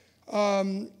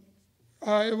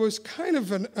 It was kind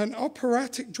of an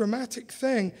operatic, dramatic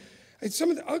thing. It's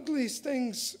some of the ugliest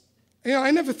things.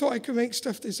 I never thought I could make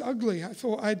stuff this ugly. I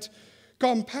thought I'd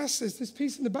gone past this. This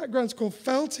piece in the background is called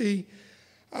Felty,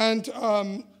 and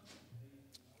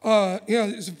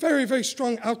there's a very, very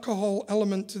strong alcohol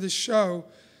element to this show.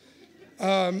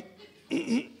 And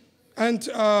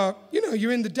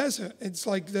you're in the desert. It's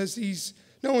like there's these.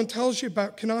 No one tells you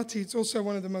about Kanati. It's also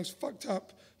one of the most fucked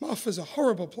up. Marfa's a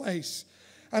horrible place.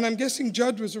 And I'm guessing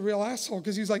Judd was a real asshole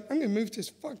because he was like, I'm going to move to this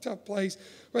fucked up place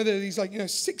where there are these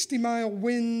 60-mile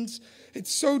winds.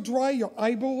 It's so dry, your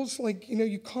eyeballs,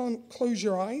 you can't close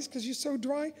your eyes because you're so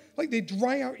dry. Like they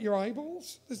dry out your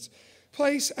eyeballs, this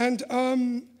place. And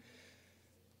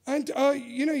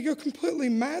you're completely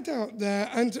mad out there.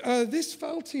 And this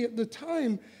Felty at the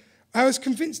time, I was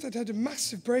convinced I'd had a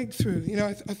massive breakthrough.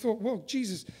 I thought, well,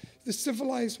 Jesus, the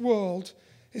civilized world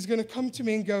is going to come to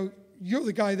me and go, you're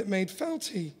the guy that made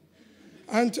Felty.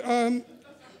 And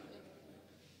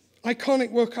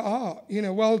iconic work of art,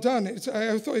 well done. I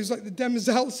thought it was like the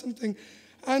Demoiselle or something.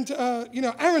 And,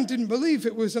 Aaron didn't believe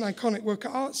it was an iconic work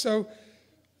of art, so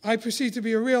I proceeded to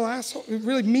be a real asshole,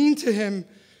 really mean to him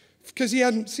because he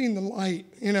hadn't seen the light,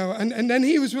 And then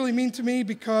he was really mean to me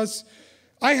because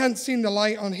I hadn't seen the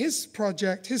light on his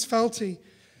project, his Felty.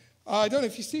 I don't know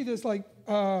if you see, there's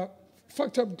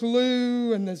fucked up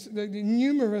glue, and there's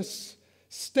numerous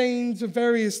stains of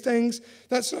various things.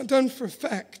 That's not done for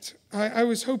effect. I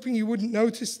was hoping you wouldn't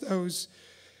notice those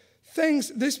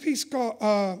things. This piece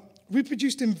got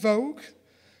reproduced in Vogue.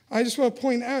 I just want to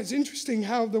point out, it's interesting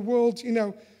how the world,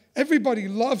 everybody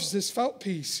loves this felt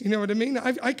piece. You know what I mean?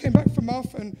 I came back from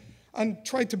Marfa and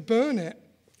tried to burn it.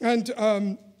 And,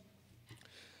 I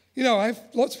have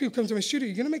lots of people come to my studio,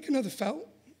 you're going to make another felt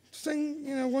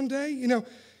thing, one day?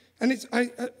 And it's I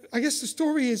guess the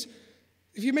story is,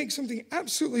 if you make something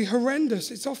absolutely horrendous,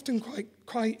 it's often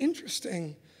quite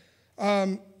interesting.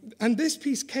 And this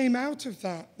piece came out of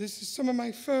that. This is some of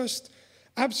my first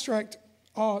abstract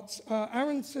arts.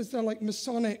 Aaron says they're like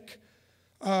Masonic.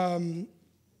 What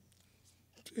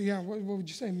would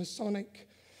you say? Masonic?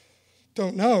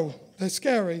 Don't know. They're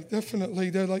scary, definitely.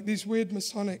 They're like these weird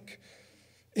Masonic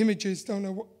images. Don't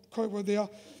know quite what they are.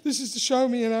 This is to show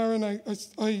me and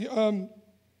Aaron.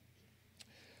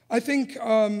 I think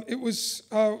it was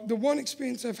the one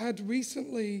experience I've had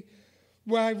recently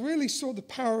where I really saw the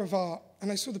power of art,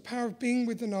 and I saw the power of being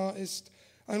with an artist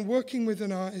and working with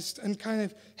an artist and kind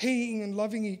of hating and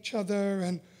loving each other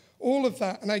and all of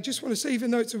that. And I just want to say, even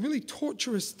though it's a really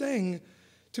torturous thing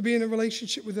to be in a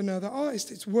relationship with another artist,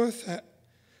 it's worth it.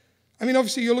 I mean,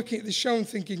 obviously you're looking at this show and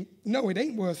thinking, no, it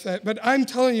ain't worth it, but I'm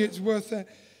telling you it's worth it.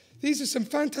 These are some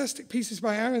fantastic pieces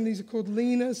by Aaron. These are called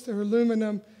Lenas. They're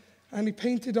aluminum. And he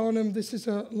painted on them. This is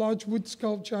a large wood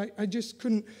sculpture. I just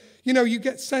couldn't, you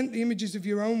get sent the images of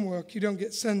your own work. You don't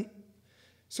get sent.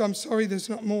 So I'm sorry there's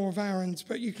not more of Aaron's,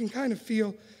 but you can kind of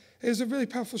feel it was a really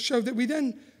powerful show that we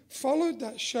then followed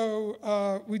that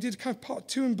show. We did kind of part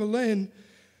 2 in Berlin.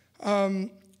 And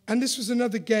this was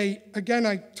another gate. Again,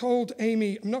 I told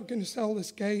Amy, I'm not going to sell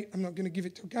this gate. I'm not going to give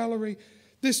it to a gallery.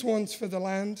 This one's for the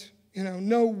land.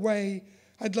 No way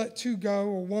I'd let 2 go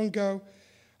or 1 go.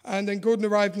 And then Gordon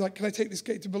arrived and can I take this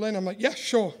gate to Berlin? I'm like, yeah,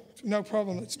 sure, no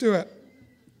problem, let's do it.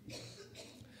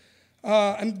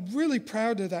 I'm really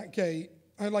proud of that gate.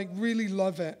 I really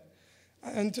love it.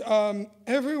 And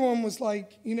everyone was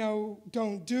like,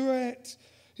 don't do it.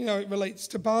 It relates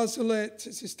to Baselit.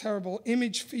 It's this terrible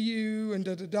image for you, and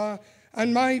da-da-da.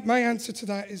 And my answer to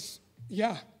that is,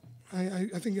 yeah,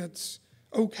 I think that's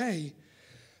okay.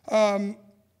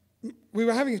 We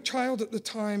were having a child at the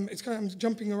time. I'm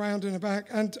jumping around in the back.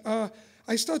 And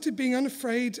I started being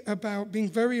unafraid about being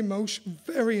very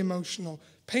emotional,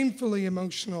 painfully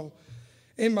emotional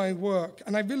in my work.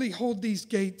 And I really hold these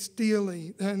gates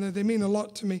dearly. And they mean a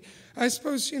lot to me. I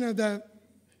suppose, they're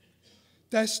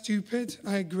stupid.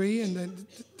 I agree. And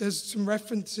there's some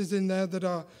references in there that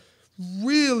are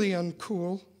really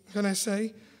uncool, can I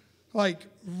say?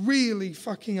 Really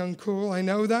fucking uncool. I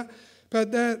know that.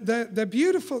 But they're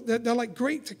beautiful. They're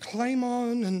great to climb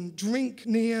on and drink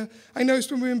near. I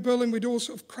noticed when we were in Berlin, we'd all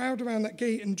sort of crowd around that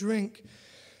gate and drink.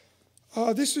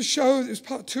 This was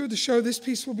part 2 of the show. This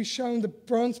piece will be shown, the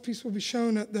bronze piece will be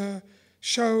shown at the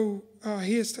show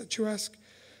here, Statuesque.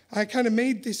 I kind of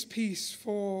made this piece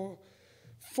for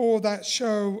that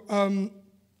show.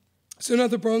 It's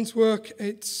another bronze work.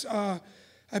 It's a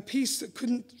piece that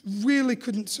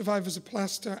couldn't survive as a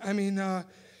plaster. I mean,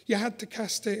 you had to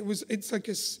cast it. It's like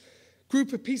a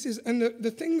group of pieces. And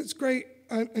the thing that's great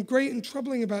and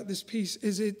troubling about this piece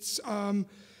is it's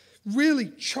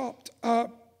really chopped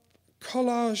up,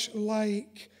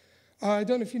 collage-like, I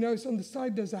don't know if you noticed on the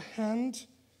side there's a hand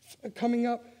coming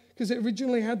up, because it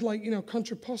originally had like,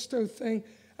 contrapposto thing.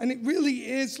 And it really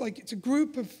is like, it's a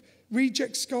group of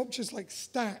reject sculptures like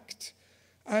stacked.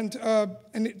 And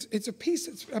it's a piece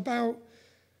that's about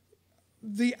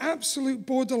the absolute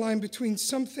borderline between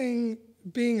something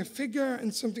being a figure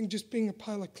and something just being a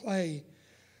pile of clay.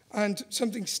 And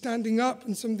something standing up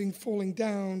and something falling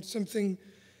down, something,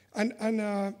 and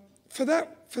for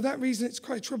that reason, it's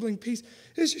quite a troubling piece.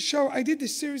 There's a show, I did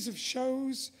this series of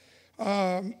shows.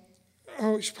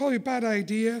 It's probably a bad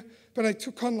idea, but I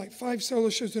took on like 5 solo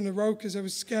shows in a row because I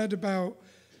was scared about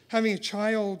having a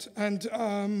child. And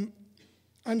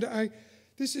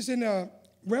this is in a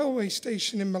railway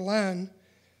station in Milan,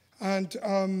 and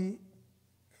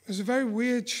it was a very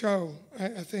weird show. I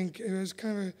think it was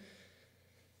kind of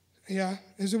it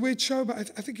was a weird show, but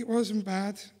I think it wasn't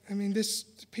bad. I mean, this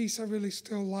piece I really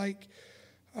still like.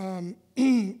 And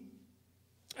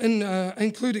I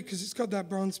include it because it's got that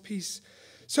bronze piece.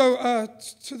 So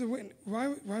to the why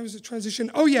was the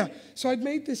transition? Oh yeah, so I'd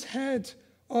made this head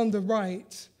on the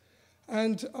right,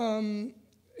 and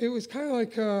it was kind of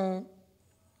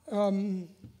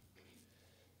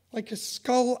like a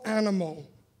skull animal,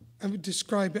 I would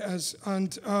describe it as.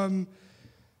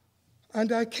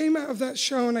 And I came out of that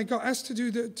show and I got asked to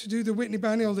do the Whitney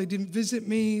Biennial. They didn't visit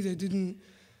me.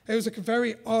 It was like a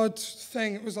very odd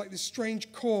thing. It was like this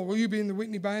strange call. Will you be in the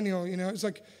Whitney Biennial? It was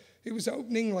like, it was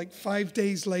opening like 5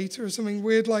 days later or something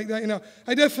weird like that.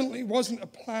 I definitely wasn't a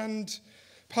planned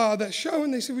part of that show.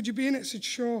 And they said, would you be in it? I said,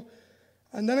 sure.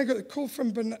 And then I got a call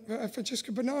from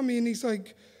Francesco Bonami, and he's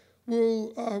like,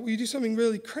 will you do something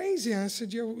really crazy? And I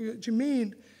said, yeah, what do you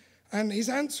mean? And his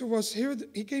answer was,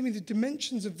 he gave me the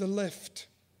dimensions of the lift,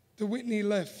 the Whitney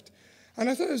lift. And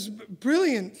I thought it was a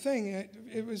brilliant thing.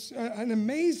 It was an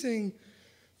amazing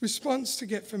response to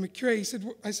get from a curator.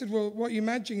 I said, well, what are you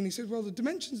imagining? And he said, well, the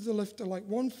dimensions of the lift are like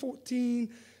 114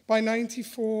 by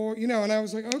 94, and I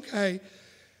was like, okay.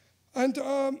 And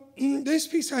this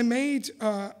piece I made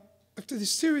after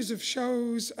this series of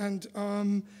shows, and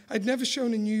I'd never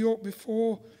shown in New York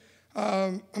before.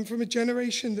 I'm from a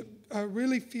generation that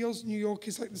really feels New York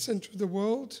is like the center of the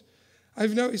world.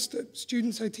 I've noticed that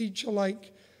students I teach are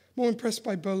like more impressed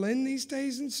by Berlin these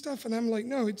days and stuff, and I'm like,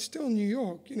 no, it's still New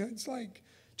York. It's like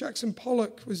Jackson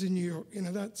Pollock was in New York.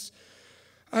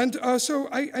 So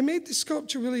I made this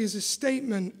sculpture really as a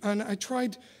statement, and I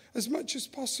tried as much as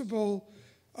possible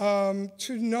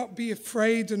to not be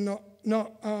afraid and not.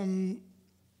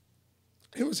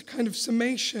 It was a kind of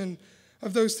summation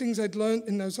of those things I'd learned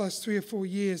in those last 3 or 4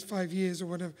 years, 5 years, or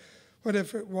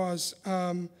whatever it was.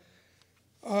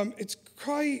 It's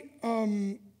quite,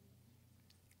 I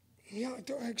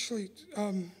don't actually,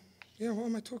 what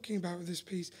am I talking about with this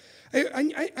piece?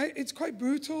 It's quite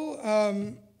brutal.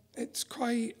 It's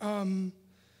quite, I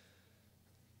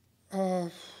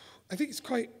think it's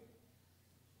quite,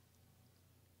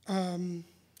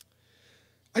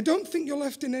 I don't think you're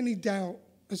left in any doubt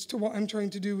as to what I'm trying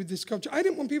to do with this sculpture. I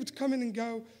didn't want people to come in and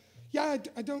go, yeah,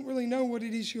 I don't really know what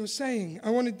it is you're saying. I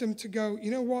wanted them to go,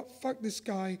 you know what, fuck this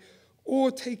guy,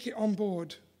 or take it on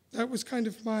board. That was kind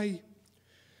of my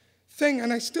thing.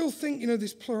 And I still think,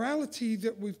 this plurality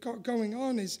that we've got going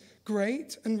on is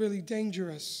great and really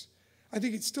dangerous. I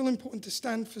think it's still important to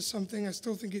stand for something. I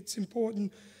still think it's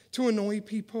important to annoy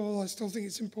people. I still think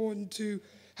it's important to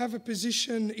have a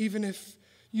position, even if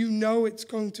it's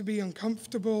going to be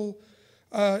uncomfortable.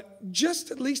 Just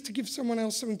at least to give someone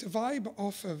else something to vibe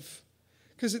off of.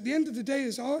 Because at the end of the day,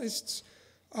 as artists,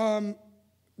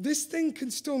 this thing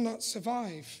can still not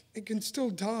survive. It can still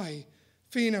die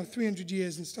for, 300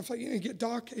 years and stuff like, you get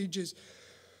dark ages.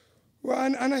 Well,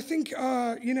 and I think,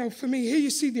 for me, here you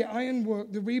see the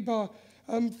ironwork, the rebar.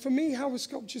 For me, how a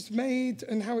sculpture's made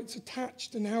and how it's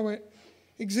attached and how it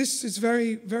exists is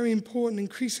very, very important,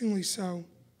 increasingly so.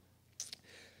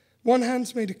 One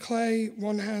hand's made of clay,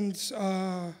 one hand's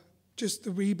just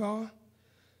the rebar.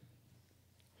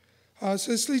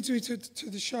 So this leads me to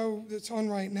the show that's on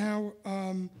right now.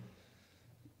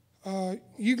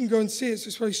 You can go and see it, so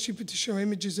it's very stupid to show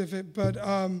images of it, but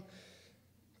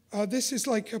this is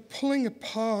like a pulling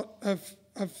apart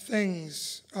of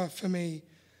things for me.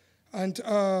 And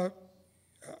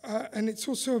it's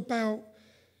also about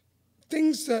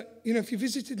things that, if you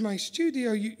visited my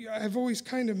studio, I've always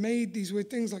kind of made these weird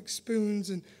things like spoons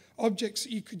and objects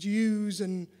that you could use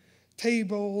and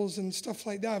tables and stuff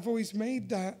like that. I've always made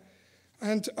that.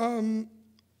 And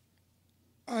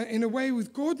in a way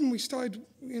with Gordon, we started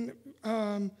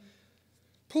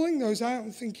pulling those out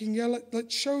and thinking,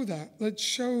 let's show that. Let's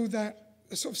show that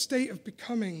a sort of state of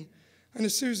becoming and a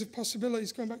series of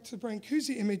possibilities. Going back to the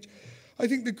Brancusi image, I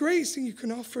think the greatest thing you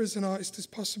can offer as an artist is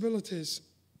possibilities.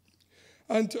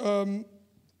 And,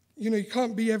 you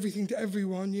can't be everything to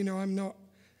everyone.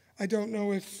 I don't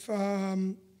know if, I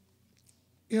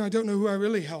don't know who I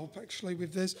really help, actually,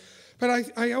 with this.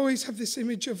 But I always have this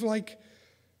image of, like,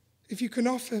 if you can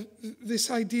offer this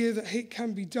idea that, hey, it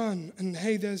can be done, and,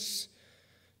 hey, there's,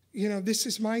 this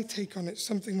is my take on it,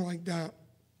 something like that.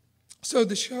 So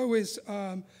the show is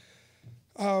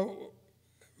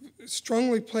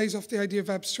strongly plays off the idea of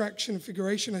abstraction and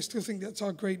figuration. I still think that's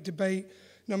our great debate.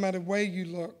 No matter where you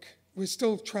look, we're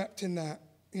still trapped in that.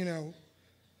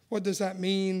 What does that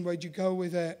mean? Where'd you go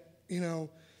with it?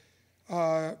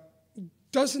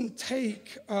 Doesn't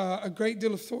take a great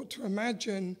deal of thought to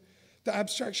imagine that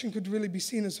abstraction could really be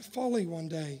seen as a folly one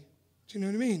day. Do you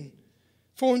know what I mean?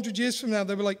 400 years from now,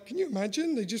 they were like, can you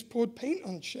imagine? They just poured paint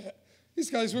on shit. These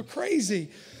guys were crazy.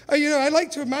 I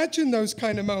like to imagine those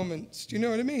kind of moments. Do you know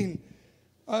what I mean?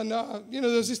 And,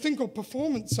 there's this thing called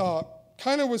performance art.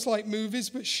 Kind of was like movies,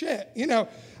 but shit.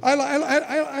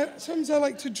 Sometimes I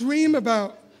like to dream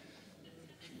about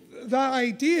that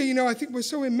idea. I think we're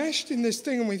so enmeshed in this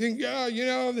thing, and we think,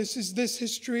 this is this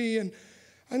history.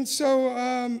 And so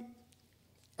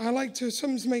I like to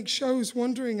sometimes make shows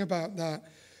wondering about that.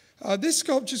 This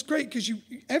sculpture is great because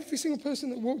every single person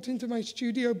that walked into my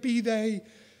studio, be they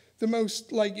the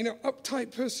most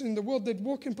uptight person in the world, they'd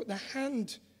walk in, put their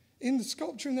hand in the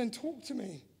sculpture, and then talk to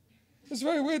me. It's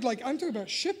very weird. Like, I'm talking about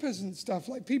shippers and stuff.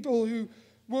 Like, people who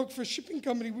work for a shipping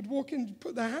company would walk in,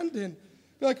 put their hand in,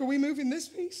 be like, "Are we moving this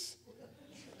piece?"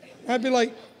 I'd be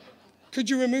like, "Could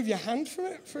you remove your hand from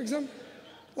it?" For example,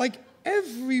 like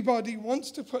everybody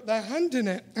wants to put their hand in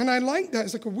it, and I like that.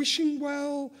 It's like a wishing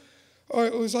well. Or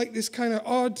it was like this kind of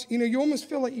odd, you almost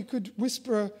feel like you could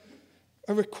whisper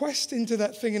a request into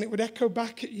that thing and it would echo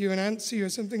back at you and answer you or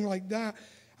something like that.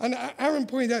 And Aaron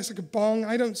pointed out it's like a bong.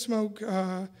 I don't smoke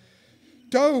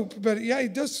dope, but yeah,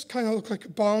 it does kind of look like a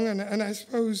bong. And I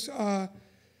suppose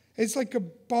it's like a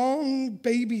bong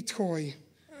baby toy.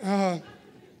 I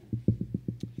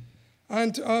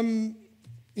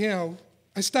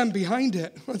stand behind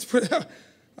it. Let's put it out.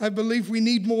 I believe we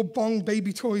need more bong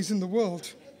baby toys in the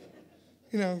world.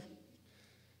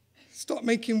 Stop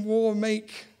making war,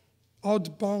 make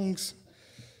odd bongs.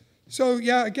 So,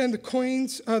 yeah, again, the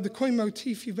coins, the coin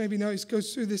motif, you've maybe noticed,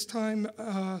 goes through this time.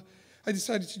 I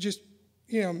decided to just,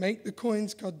 make the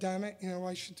coins. God damn it.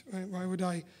 Why would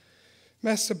I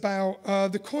mess about?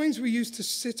 The coins we used to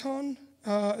sit on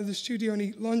at the studio and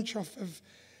eat lunch off of.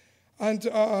 And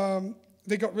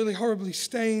they got really horribly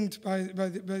stained by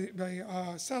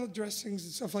salad dressings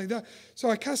and stuff like that. So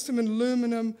I cast them in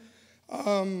aluminum.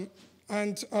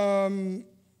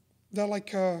 They're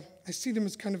like, I see them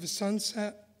as kind of a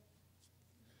sunset.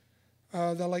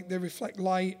 They reflect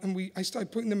light, and I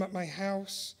started putting them at my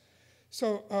house.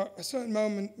 So a certain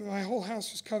moment, my whole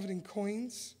house was covered in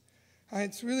coins.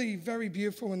 It's really very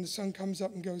beautiful when the sun comes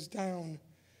up and goes down.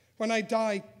 When I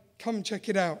die, come check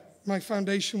it out. My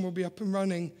foundation will be up and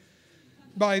running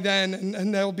by then,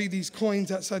 and there'll be these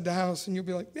coins outside the house, and you'll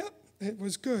be like, yep, it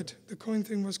was good. The coin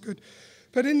thing was good.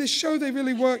 But in this show, they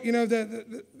really work.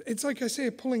 It's like I say,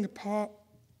 pulling apart.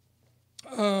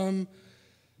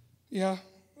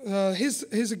 Here's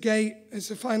a gate. It's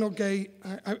a final gate.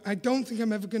 I don't think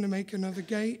I'm ever going to make another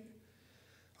gate.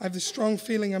 I have the strong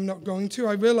feeling I'm not going to.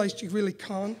 I realized you really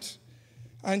can't.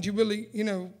 And you really,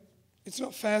 it's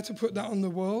not fair to put that on the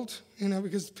world,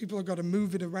 because people have got to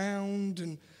move it around.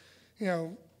 And,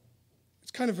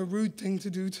 it's kind of a rude thing to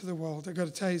do to the world, I've got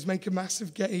to tell you, is make a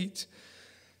massive gate.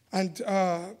 And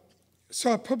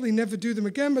so I'll probably never do them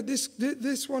again. But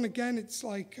this one, again, it's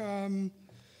like,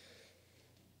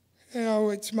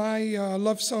 it's my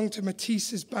love song to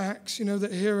Matisse's backs, that are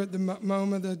here at the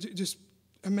MoMA. They're just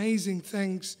amazing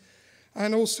things.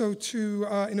 And also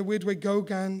to, in a weird way,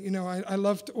 Gauguin. I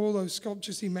loved all those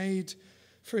sculptures he made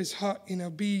for his hut.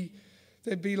 There'd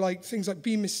be like things like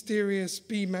be mysterious,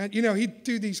 be mad. He'd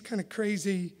do these kind of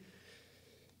crazy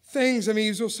things. I mean, he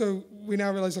was also, we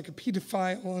now realize, like a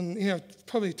pedophile and,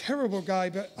 probably a terrible guy,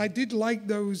 but I did like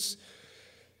those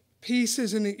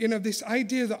pieces and, this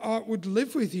idea that art would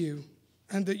live with you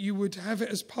and that you would have it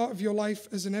as part of your life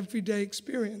as an everyday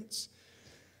experience.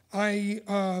 I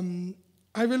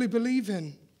really believe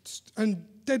in, and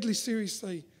deadly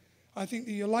seriously, I think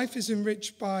that your life is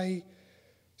enriched by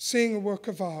seeing a work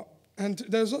of art. And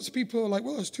there's lots of people who are like,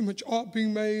 well, there's too much art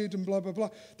being made and blah, blah, blah.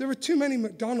 There are too many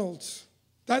McDonald's.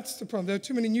 That's the problem. There are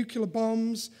too many nuclear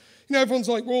bombs. Everyone's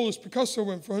like, well, this Picasso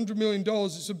went for $100 million.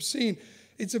 It's obscene.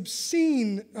 It's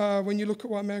obscene when you look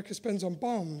at what America spends on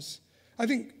bombs. I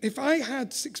think if I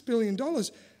had $6 billion,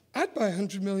 I'd buy a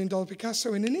 $100 million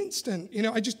Picasso in an instant. You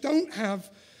know, I just don't have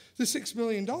the $6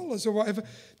 million or whatever.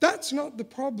 That's not the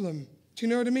problem. Do you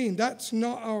know what I mean? That's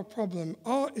not our problem.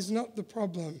 Art is not the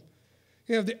problem.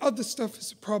 You know, the other stuff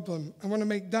is the problem. I want to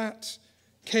make that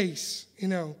case, you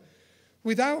know.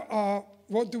 Without art,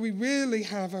 what do we really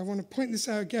have? I want to point this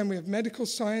out again. We have medical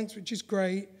science, which is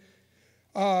great,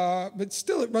 but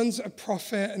still it runs at a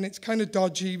profit, and it's kind of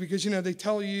dodgy because, you know, they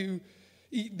tell you,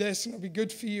 eat this and it'll be good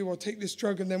for you, or take this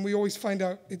drug, and then we always find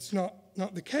out it's not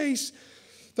the case.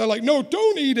 They're like, no,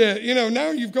 don't eat it. You know,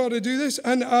 now you've got to do this.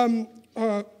 And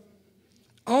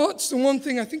art's the one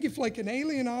thing, I think if like an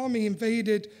alien army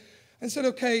invaded and said,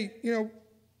 okay, you're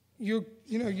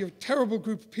a terrible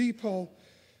group of people,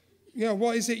 you know,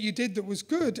 what is it you did that was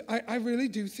good? I really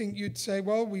do think you'd say,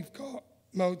 well, we've got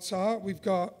Mozart, we've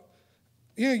got,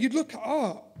 you know, you'd look at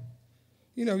art.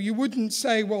 You know, you wouldn't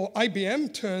say, well,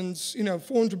 IBM turns, you know,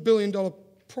 $400 billion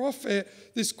profit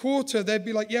this quarter. They'd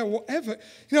be like, yeah, whatever.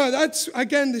 You know, that's,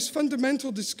 again, this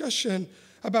fundamental discussion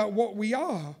about what we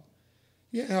are.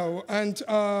 You know, and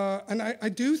I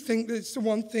do think that it's the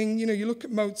one thing, you know, you look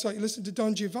at Mozart, you listen to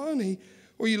Don Giovanni,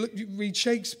 or you read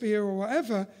Shakespeare or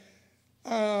whatever,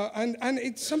 and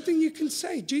it's something you can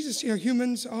say. Jesus, you know,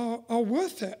 humans are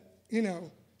worth it, you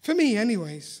know, for me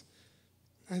anyways.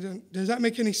 Does that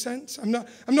make any sense? I'm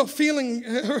not feeling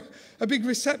a big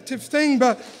receptive thing,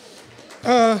 but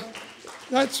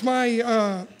that's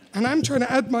my, and I'm trying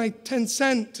to add my 10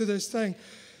 cents to this thing.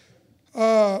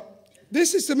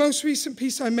 This is the most recent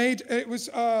piece I made. It was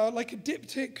like a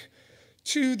diptych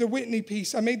to the Whitney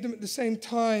piece. I made them at the same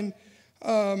time.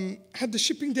 Had the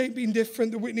shipping date been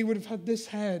different, the Whitney would have had this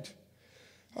head.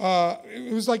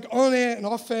 It was like on it and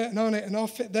off it and on it and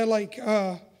off it. They're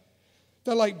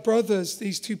like brothers,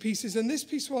 these two pieces. And this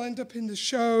piece will end up in the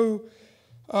show,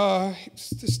 it's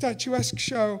the Statuesque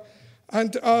show.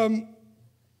 And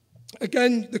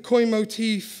again, the coin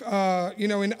motif, you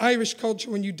know, in Irish culture,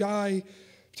 when you die,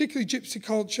 particularly gypsy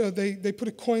culture, they put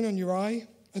a coin on your eye.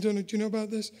 I don't know, do you know about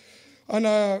this? And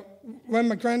when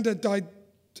my granddad died,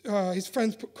 his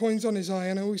friends put coins on his eye,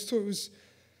 and I always thought it was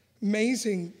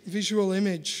amazing visual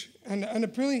image and a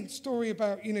brilliant story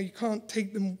about, you know, you can't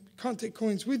take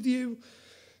coins with you,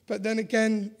 but then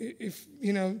again, if,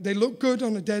 you know, they look good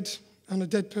on a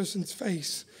dead person's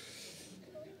face.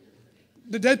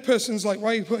 The dead person's like,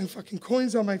 why are you putting fucking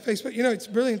coins on my face? But, you know, it's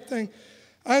a brilliant thing.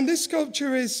 And this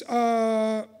sculpture is,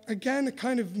 again, a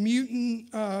kind of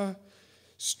mutant,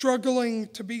 struggling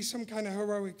to be some kind of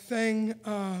heroic thing.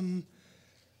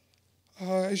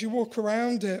 As you walk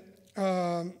around it,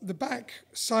 the back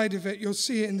side of it, you'll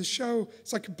see it in the show,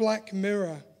 it's like a black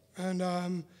mirror.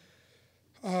 And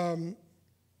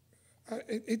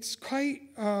it's quite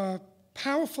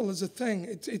powerful as a thing.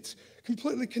 It's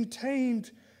completely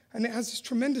contained, and it has this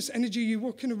tremendous energy. You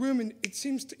walk in a room, and it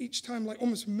seems to each time like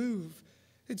almost move.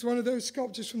 It's one of those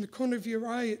sculptures from the corner of your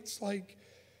eye. It's like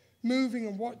moving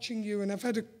and watching you. And I've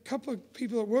had a couple of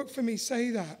people that work for me say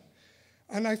that.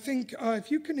 And I think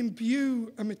if you can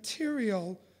imbue a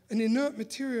material, an inert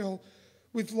material,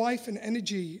 with life and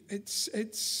energy,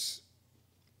 it's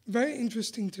very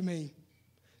interesting to me,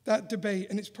 that debate.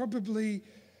 And it's probably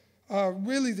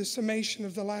really the summation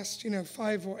of the last,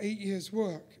 5 or 8 years'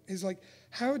 work, is like,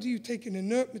 how do you take an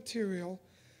inert material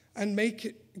and make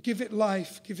it, give it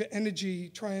life, give it energy,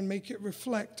 try and make it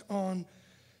reflect on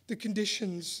the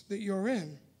conditions that you're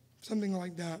in, something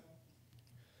like that.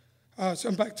 So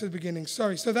I'm back to the beginning.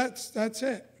 Sorry. So that's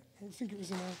it. I think it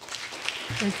was enough.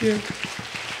 Thank you.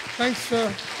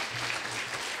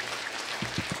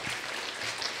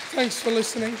 Thanks for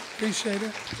listening. Appreciate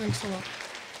it. Thanks a lot.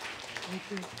 Thank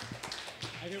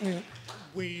you.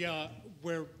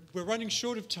 We're running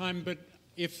short of time, but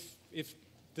if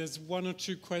there's one or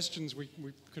two questions, we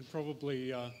could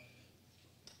probably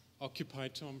occupy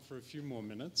Tom for a few more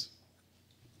minutes.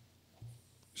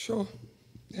 Sure.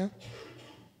 Yeah.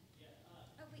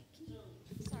 Oh, wait, can you,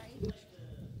 sorry.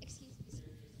 Excuse me.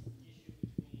 There's this issue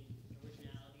between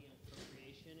originality and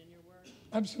appropriation in your work.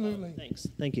 Absolutely. Thanks.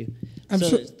 Thank you.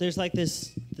 So there's like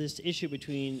this issue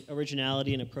between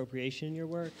originality and appropriation in your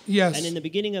work. Yes. And in the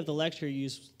beginning of the lecture, you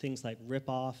use things like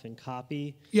rip-off and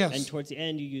copy. Yes. And towards the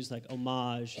end, you use like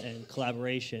homage and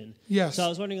collaboration. Yes. So I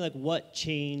was wondering, like, what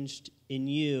changed in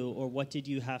you, or what did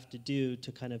you have to do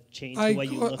to kind of change the way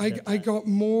you looked at that? I got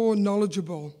more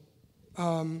knowledgeable.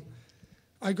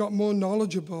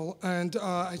 And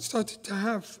I started to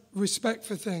have respect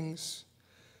for things.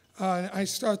 I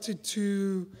started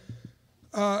to.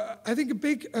 I think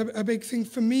a big thing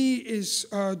for me is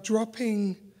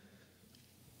dropping.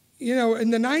 In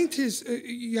the 90s,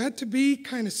 you had to be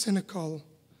kind of cynical,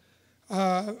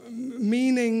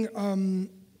 meaning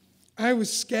I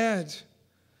was scared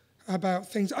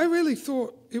about things. I really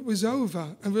thought it was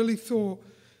over. I really thought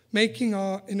making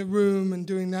art in a room and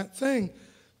doing that thing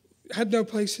had no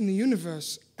place in the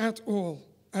universe at all.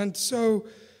 And so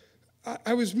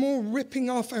I was more ripping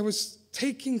off. I was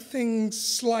taking things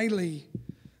slyly.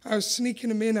 I was sneaking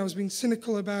them in. I was being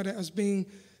cynical about it. I was being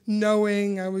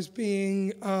knowing. I was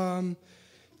being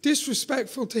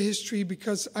disrespectful to history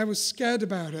because I was scared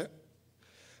about it.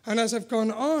 And as I've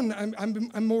gone on,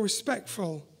 I'm more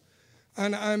respectful,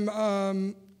 and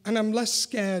I'm less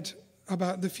scared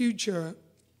about the future,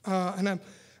 and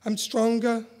I'm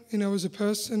stronger, as a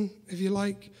person, if you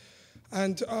like,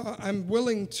 and I'm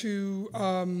willing to.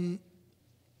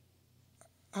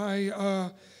 I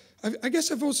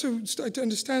guess I've also started to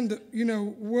understand that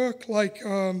work like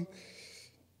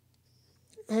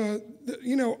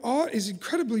art is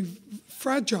incredibly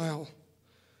fragile.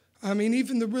 I mean,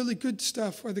 even the really good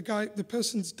stuff where the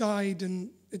person's died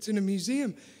and it's in a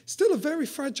museum, still a very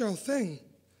fragile thing.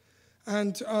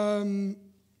 And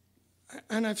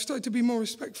I've started to be more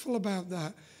respectful about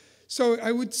that. So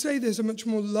I would say there's a much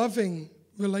more loving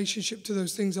relationship to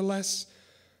those things, a less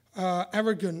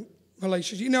arrogant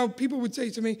relationship. People would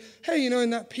say to me, hey, in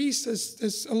that piece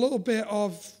there's a little bit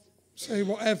of, say,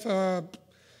 whatever,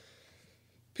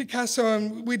 Picasso,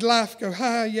 and we'd laugh, go,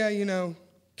 yeah,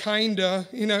 kinda,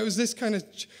 it was this kind of,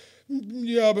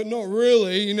 yeah, but not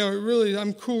really, really, I'm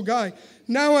a cool guy.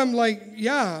 Now I'm like,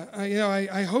 yeah,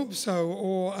 I hope so,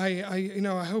 or I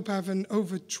hope I haven't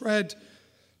overtread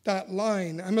that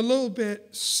line. I'm a little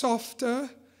bit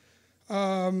softer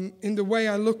in the way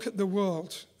I look at the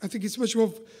world. I think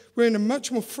we're in a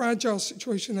much more fragile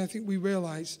situation than I think we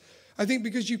realize. I think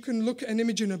because you can look at an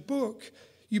image in a book,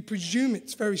 you presume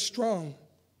it's very strong.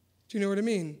 Do you know what I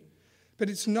mean? But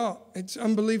it's not. It's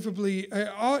unbelievably,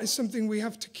 art is something we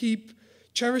have to keep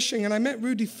cherishing. And I met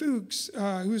Rudy Fuchs,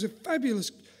 who's a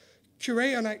fabulous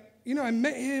curator, and I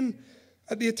met him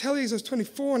at the ateliers. I was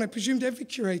 24, and I presumed every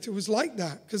curator was like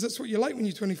that, because that's what you're like when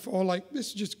you're 24, like, this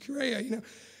is just a curator,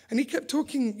 And he kept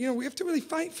talking, we have to really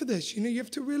fight for this, you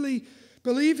have to really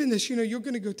believe in this, you're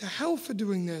going to go to hell for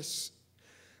doing this.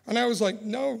 And I was like,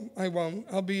 no, I won't.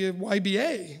 I'll be a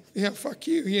YBA. Fuck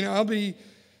you.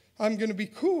 I'm going to be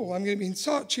cool. I'm going to be in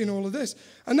Saatchi and all of this.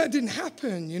 And that didn't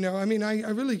happen, I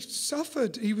really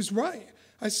suffered. He was right.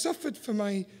 I suffered for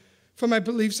my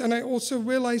beliefs, and I also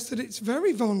realized that it's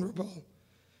very vulnerable.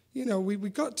 We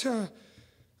got to,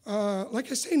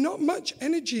 like I say, not much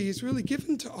energy is really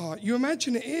given to art. You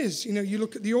imagine it is. You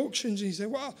look at the auctions and you say,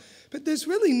 wow, but there's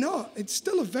really not. It's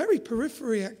still a very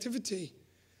periphery activity.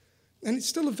 And it's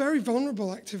still a very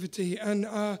vulnerable activity.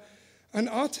 And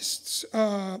artists,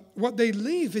 what they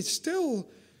leave is still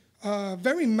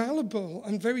very malleable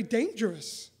and very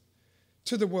dangerous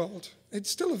to the world. It's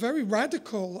still a very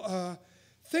radical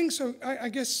thing. So I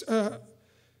guess,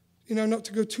 not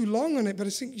to go too long on it, but I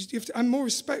think I'm more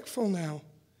respectful now,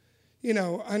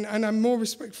 and I'm more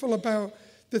respectful about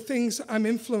the things I'm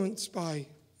influenced by,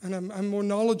 and I'm more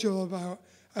knowledgeable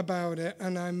about it,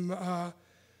 and I'm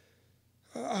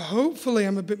hopefully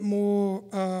I'm a bit more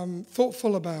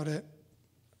thoughtful about it.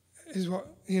 Is what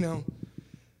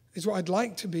I'd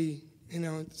like to be,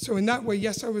 So in that way,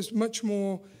 yes, I was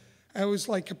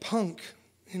like a punk,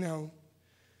 in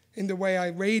the way I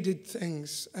raided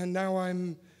things, and now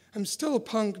I'm still a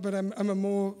punk, but I'm a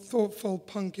more thoughtful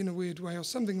punk in a weird way, or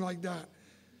something like that.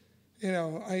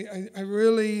 I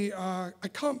really I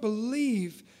can't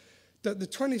believe that the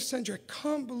 20th century. I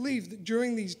can't believe that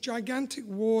during these gigantic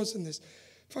wars and this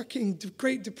fucking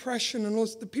Great Depression and all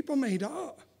this, the people made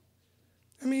art.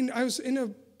 I mean, I saw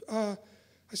a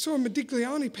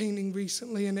Modigliani painting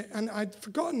recently, and I'd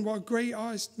forgotten what a great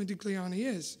artist Modigliani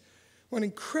is. What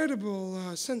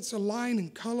incredible sense of line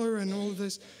and color and all of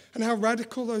this, and how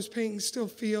radical those paintings still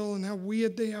feel, and how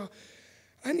weird they are.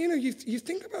 And you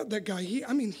think about that guy. He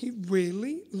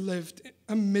really lived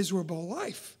a miserable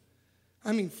life.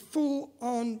 I mean,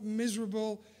 full-on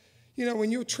miserable.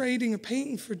 When you're trading a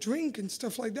painting for a drink and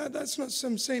stuff like that, that's not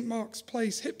some St. Mark's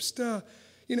Place hipster.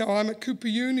 I'm at Cooper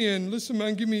Union. Listen,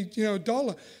 man, give me,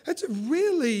 $1. That's a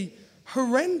really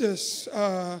horrendous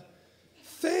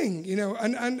thing,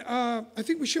 And I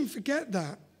think we shouldn't forget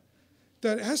that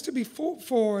it has to be fought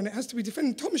for and it has to be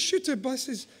defended. Thomas Schutter, bless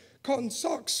his cotton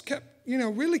socks,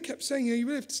 really kept saying, you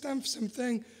really have to stand for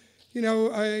something. You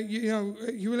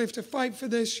really have to fight for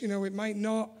this. It might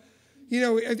not.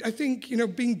 I think,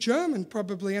 being German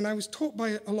probably, and I was taught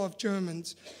by a lot of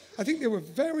Germans, I think they were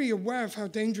very aware of how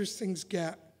dangerous things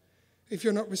get if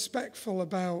you're not respectful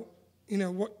about,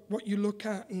 what you look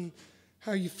at and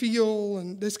how you feel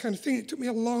and this kind of thing. It took me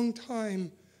a long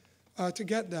time to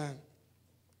get there.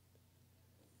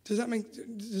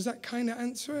 Does that kind of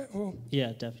answer it? Or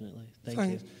Yeah, definitely.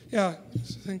 Thank you. Yeah.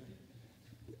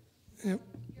 Yeah.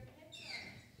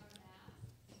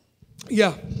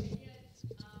 Yeah.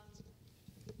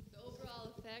 The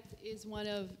overall effect is one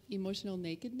of emotional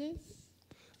nakedness.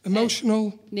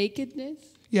 Emotional Nakedness.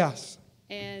 Yes.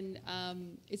 And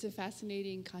it's a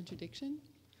fascinating contradiction.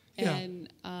 Yeah. And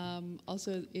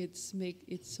also it's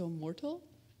so mortal,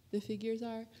 the figures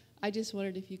are. I just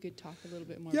wondered if you could talk a little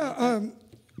bit more about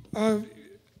that.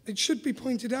 It should be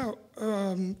pointed out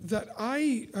that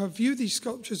I view these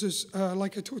sculptures as,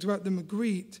 like I talked about the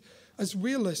Magritte, as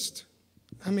realist.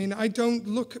 I mean, I don't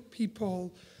look at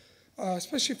people,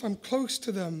 especially if I'm close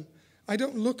to them, I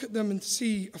don't look at them and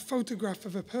see a photograph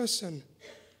of a person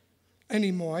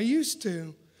anymore. I used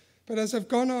to. But as I've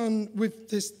gone on with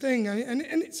this thing, and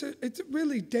it's a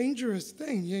really dangerous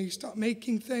thing. You know, you start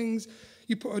making things,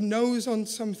 you put a nose on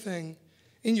something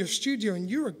in your studio, and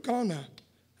you're a goner.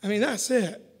 I mean, that's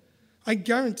it. I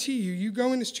guarantee you, you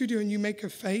go in the studio and you make a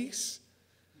face,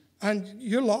 and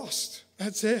you're lost.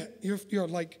 That's it. You're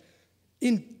like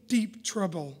in deep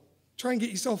trouble. Try and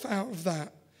get yourself out of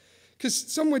that.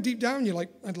 Because somewhere deep down, you're like,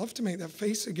 I'd love to make that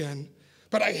face again,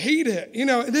 but I hate it. You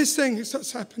know, this thing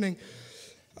starts happening.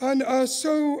 And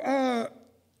so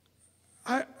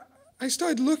I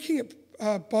started looking at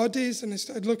bodies, and I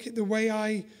started looking at the way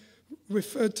I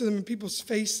referred to them in people's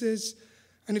faces.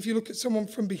 And if you look at someone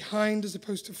from behind as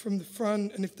opposed to from the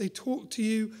front, and if they talk to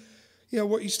you, you know,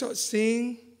 what you start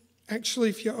seeing, actually,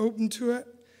 if you're open to it.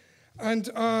 And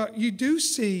you do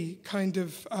see kind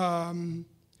of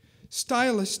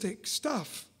stylistic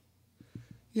stuff.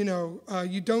 You know,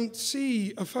 you don't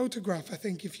see a photograph, I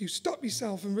think, if you stop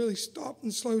yourself and really stop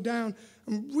and slow down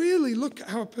and really look at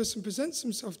how a person presents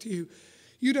himself to you.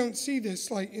 You don't see this,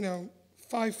 like, you know,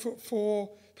 5'4"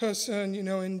 person, you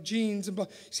know, in jeans and blah.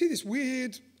 You see this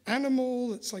weird animal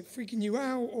that's like freaking you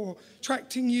out or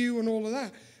attracting you and all of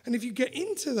that. And if you get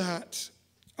into that,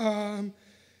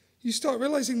 you start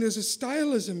realizing there's a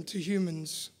stylism to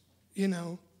humans, you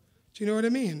know. Do you know what I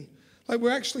mean? Like, we're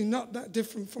actually not that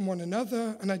different from one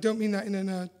another, and I don't mean that in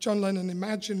a John Lennon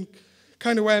Imagine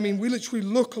kind of way. I mean, we literally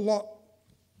look a lot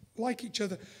like each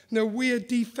other. And there are weird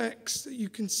defects that you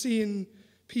can see in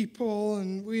people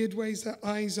and weird ways their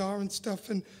eyes are and stuff,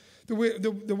 and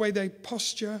the way they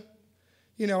posture.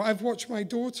 You know, I've watched my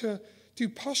daughter do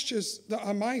postures that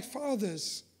are my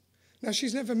father's. Now,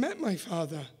 she's never met my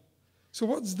father. So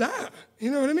what's that?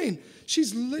 You know what I mean?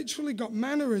 She's literally got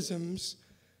mannerisms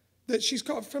that she's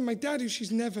got from my dad who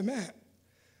she's never met.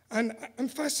 And I'm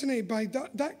fascinated by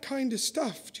that kind of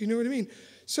stuff. Do you know what I mean?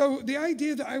 So the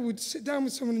idea that I would sit down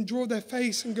with someone and draw their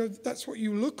face and go, that's what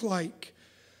you look like,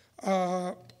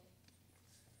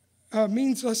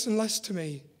 means less and less to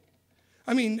me.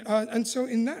 I mean, and so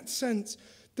in that sense,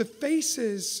 the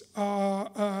faces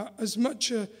are as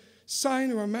much a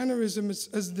sign or a mannerism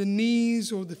as the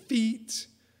knees or the feet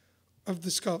of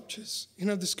the sculptures. You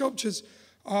know, the sculptures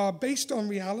are based on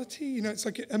reality. You know, it's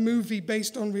like a movie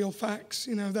based on real facts,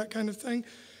 you know, that kind of thing.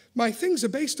 My things are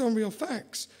based on real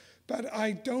facts, but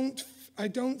I don't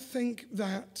think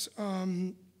that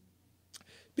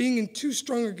being in too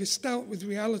strong a gestalt with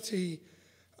reality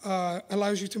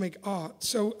allows you to make art.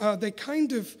 So they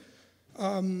kind of,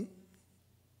 I've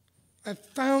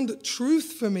found that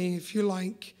truth for me, if you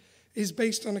like, is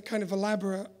based on a kind of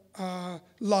elaborate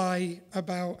lie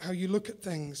about how you look at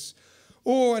things,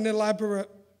 or an elaborate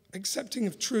accepting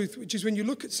of truth, which is when you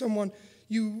look at someone,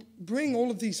 you bring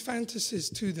all of these fantasies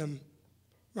to them,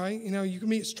 right? You know, you can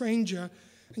meet a stranger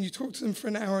and you talk to them for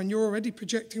an hour and you're already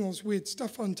projecting all this weird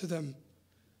stuff onto them.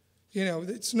 You know,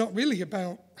 it's not really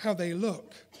about how they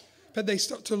look, but they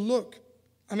start to look.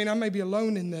 I mean, I may be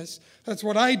alone in this. That's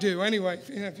what I do anyway.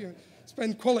 You know, if you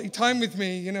spend quality time with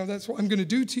me, you know, that's what I'm going to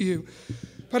do to you.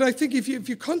 But I think if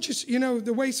you're conscious, you know,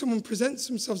 the way someone presents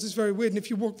themselves is very weird. And if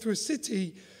you walk through a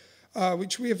city,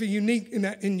 which we have a unique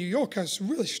in New York, I was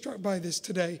really struck by this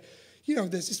today. You know,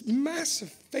 there's this massive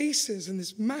faces and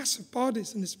this massive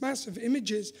bodies and this massive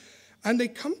images, and they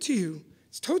come to you.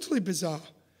 It's totally bizarre.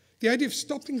 The idea of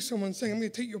stopping someone and saying, I'm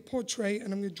going to take your portrait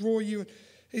and I'm going to draw you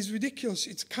is ridiculous.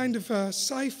 It's kind of a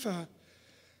cipher.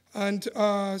 And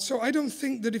so I don't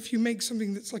think that if you make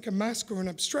something that's like a mask or an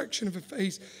abstraction of a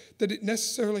face, that it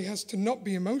necessarily has to not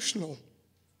be emotional.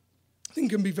 I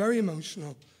think it can be very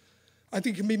emotional. I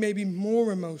think it can be maybe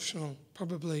more emotional,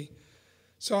 probably.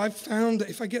 So I've found that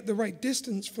if I get the right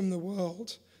distance from the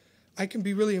world, I can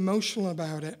be really emotional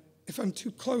about it. If I'm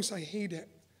too close, I hate it,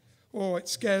 or it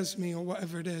scares me, or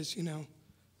whatever it is, you know.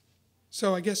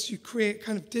 So I guess you create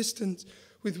kind of distance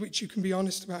with which you can be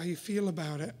honest about how you feel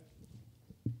about it.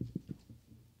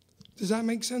 Does that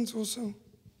make sense also?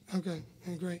 Okay,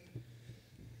 great.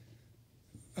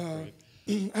 I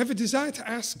have a desire to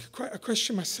ask a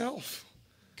question myself.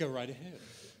 Go right ahead.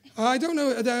 I don't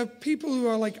know, are there people who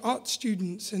are like art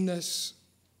students in this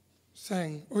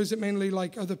thing? Or is it mainly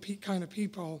like other kind of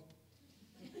people?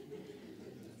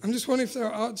 I'm just wondering if there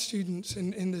are art students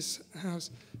in this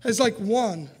house. There's like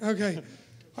one. Okay.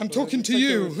 I'm talking to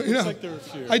you. Like there are a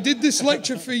few. I did this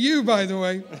lecture for you, by the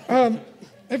way.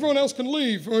 Everyone else can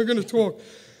leave. We're going to talk.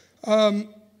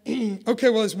 Okay,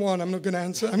 well, there's one. I'm not going to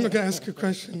answer. I'm not going to ask a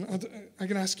question. I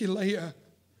can ask you later.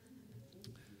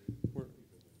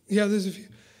 Yeah, there's a few.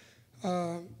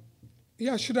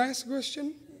 Yeah, should I ask a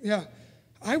question? Yeah.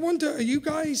 I wonder, are you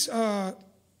guys, are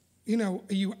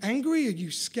you angry? Are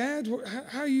you scared?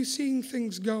 How are you seeing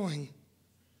things going?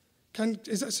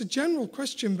 That's a general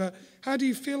question, but how do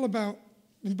you feel about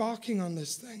embarking on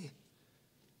this thing?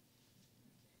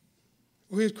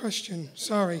 Weird question.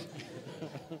 Sorry.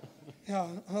 Yeah,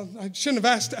 I shouldn't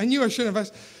have asked. I knew I shouldn't have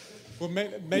asked. Well,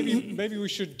 maybe we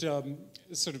should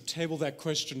sort of table that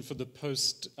question for the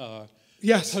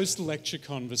post-lecture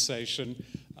conversation.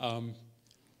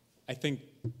 I think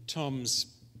Tom's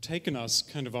taken us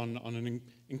kind of on an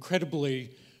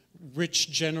incredibly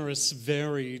rich, generous,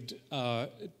 varied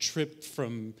trip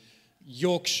from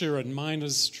Yorkshire and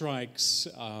miners' strikes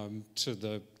to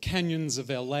the canyons of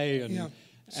LA and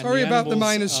Sorry about the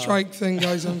miners' strike thing,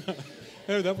 guys.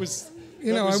 No, that was.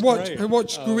 I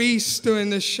watched Grease doing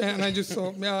this shit, and I just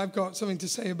thought, yeah, I've got something to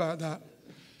say about that.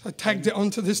 I tagged it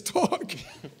onto this talk.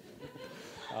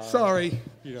 Sorry.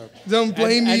 Don't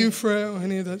blame you for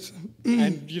any of that.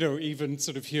 And, even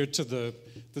sort of here to the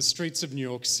streets of New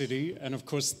York City, and of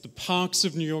course the parks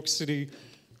of New York City,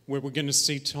 where we're going to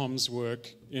see Tom's work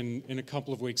in a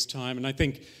couple of weeks' time. And I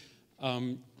think,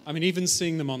 even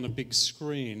seeing them on the big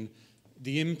screen,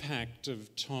 the impact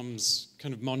of Tom's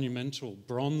kind of monumental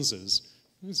bronzes,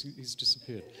 he's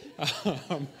disappeared,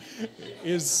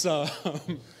 is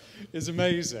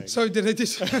amazing. So did I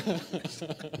just...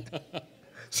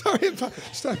 Sorry about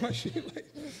starting my shoot late.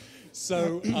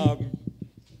 So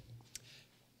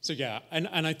yeah,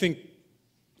 and I think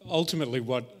ultimately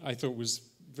what I thought was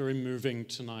very moving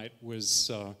tonight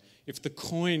was if the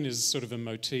coin is sort of a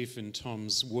motif in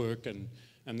Tom's work and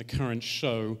the current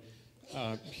show,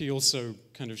 he also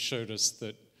kind of showed us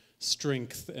that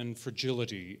strength and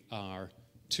fragility are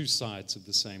two sides of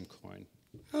the same coin.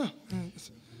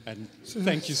 And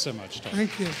thank you so much, Tom.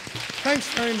 Thank you. Thanks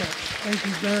very much. Thank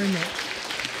you very much.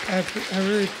 I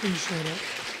really appreciate it.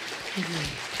 Thank you.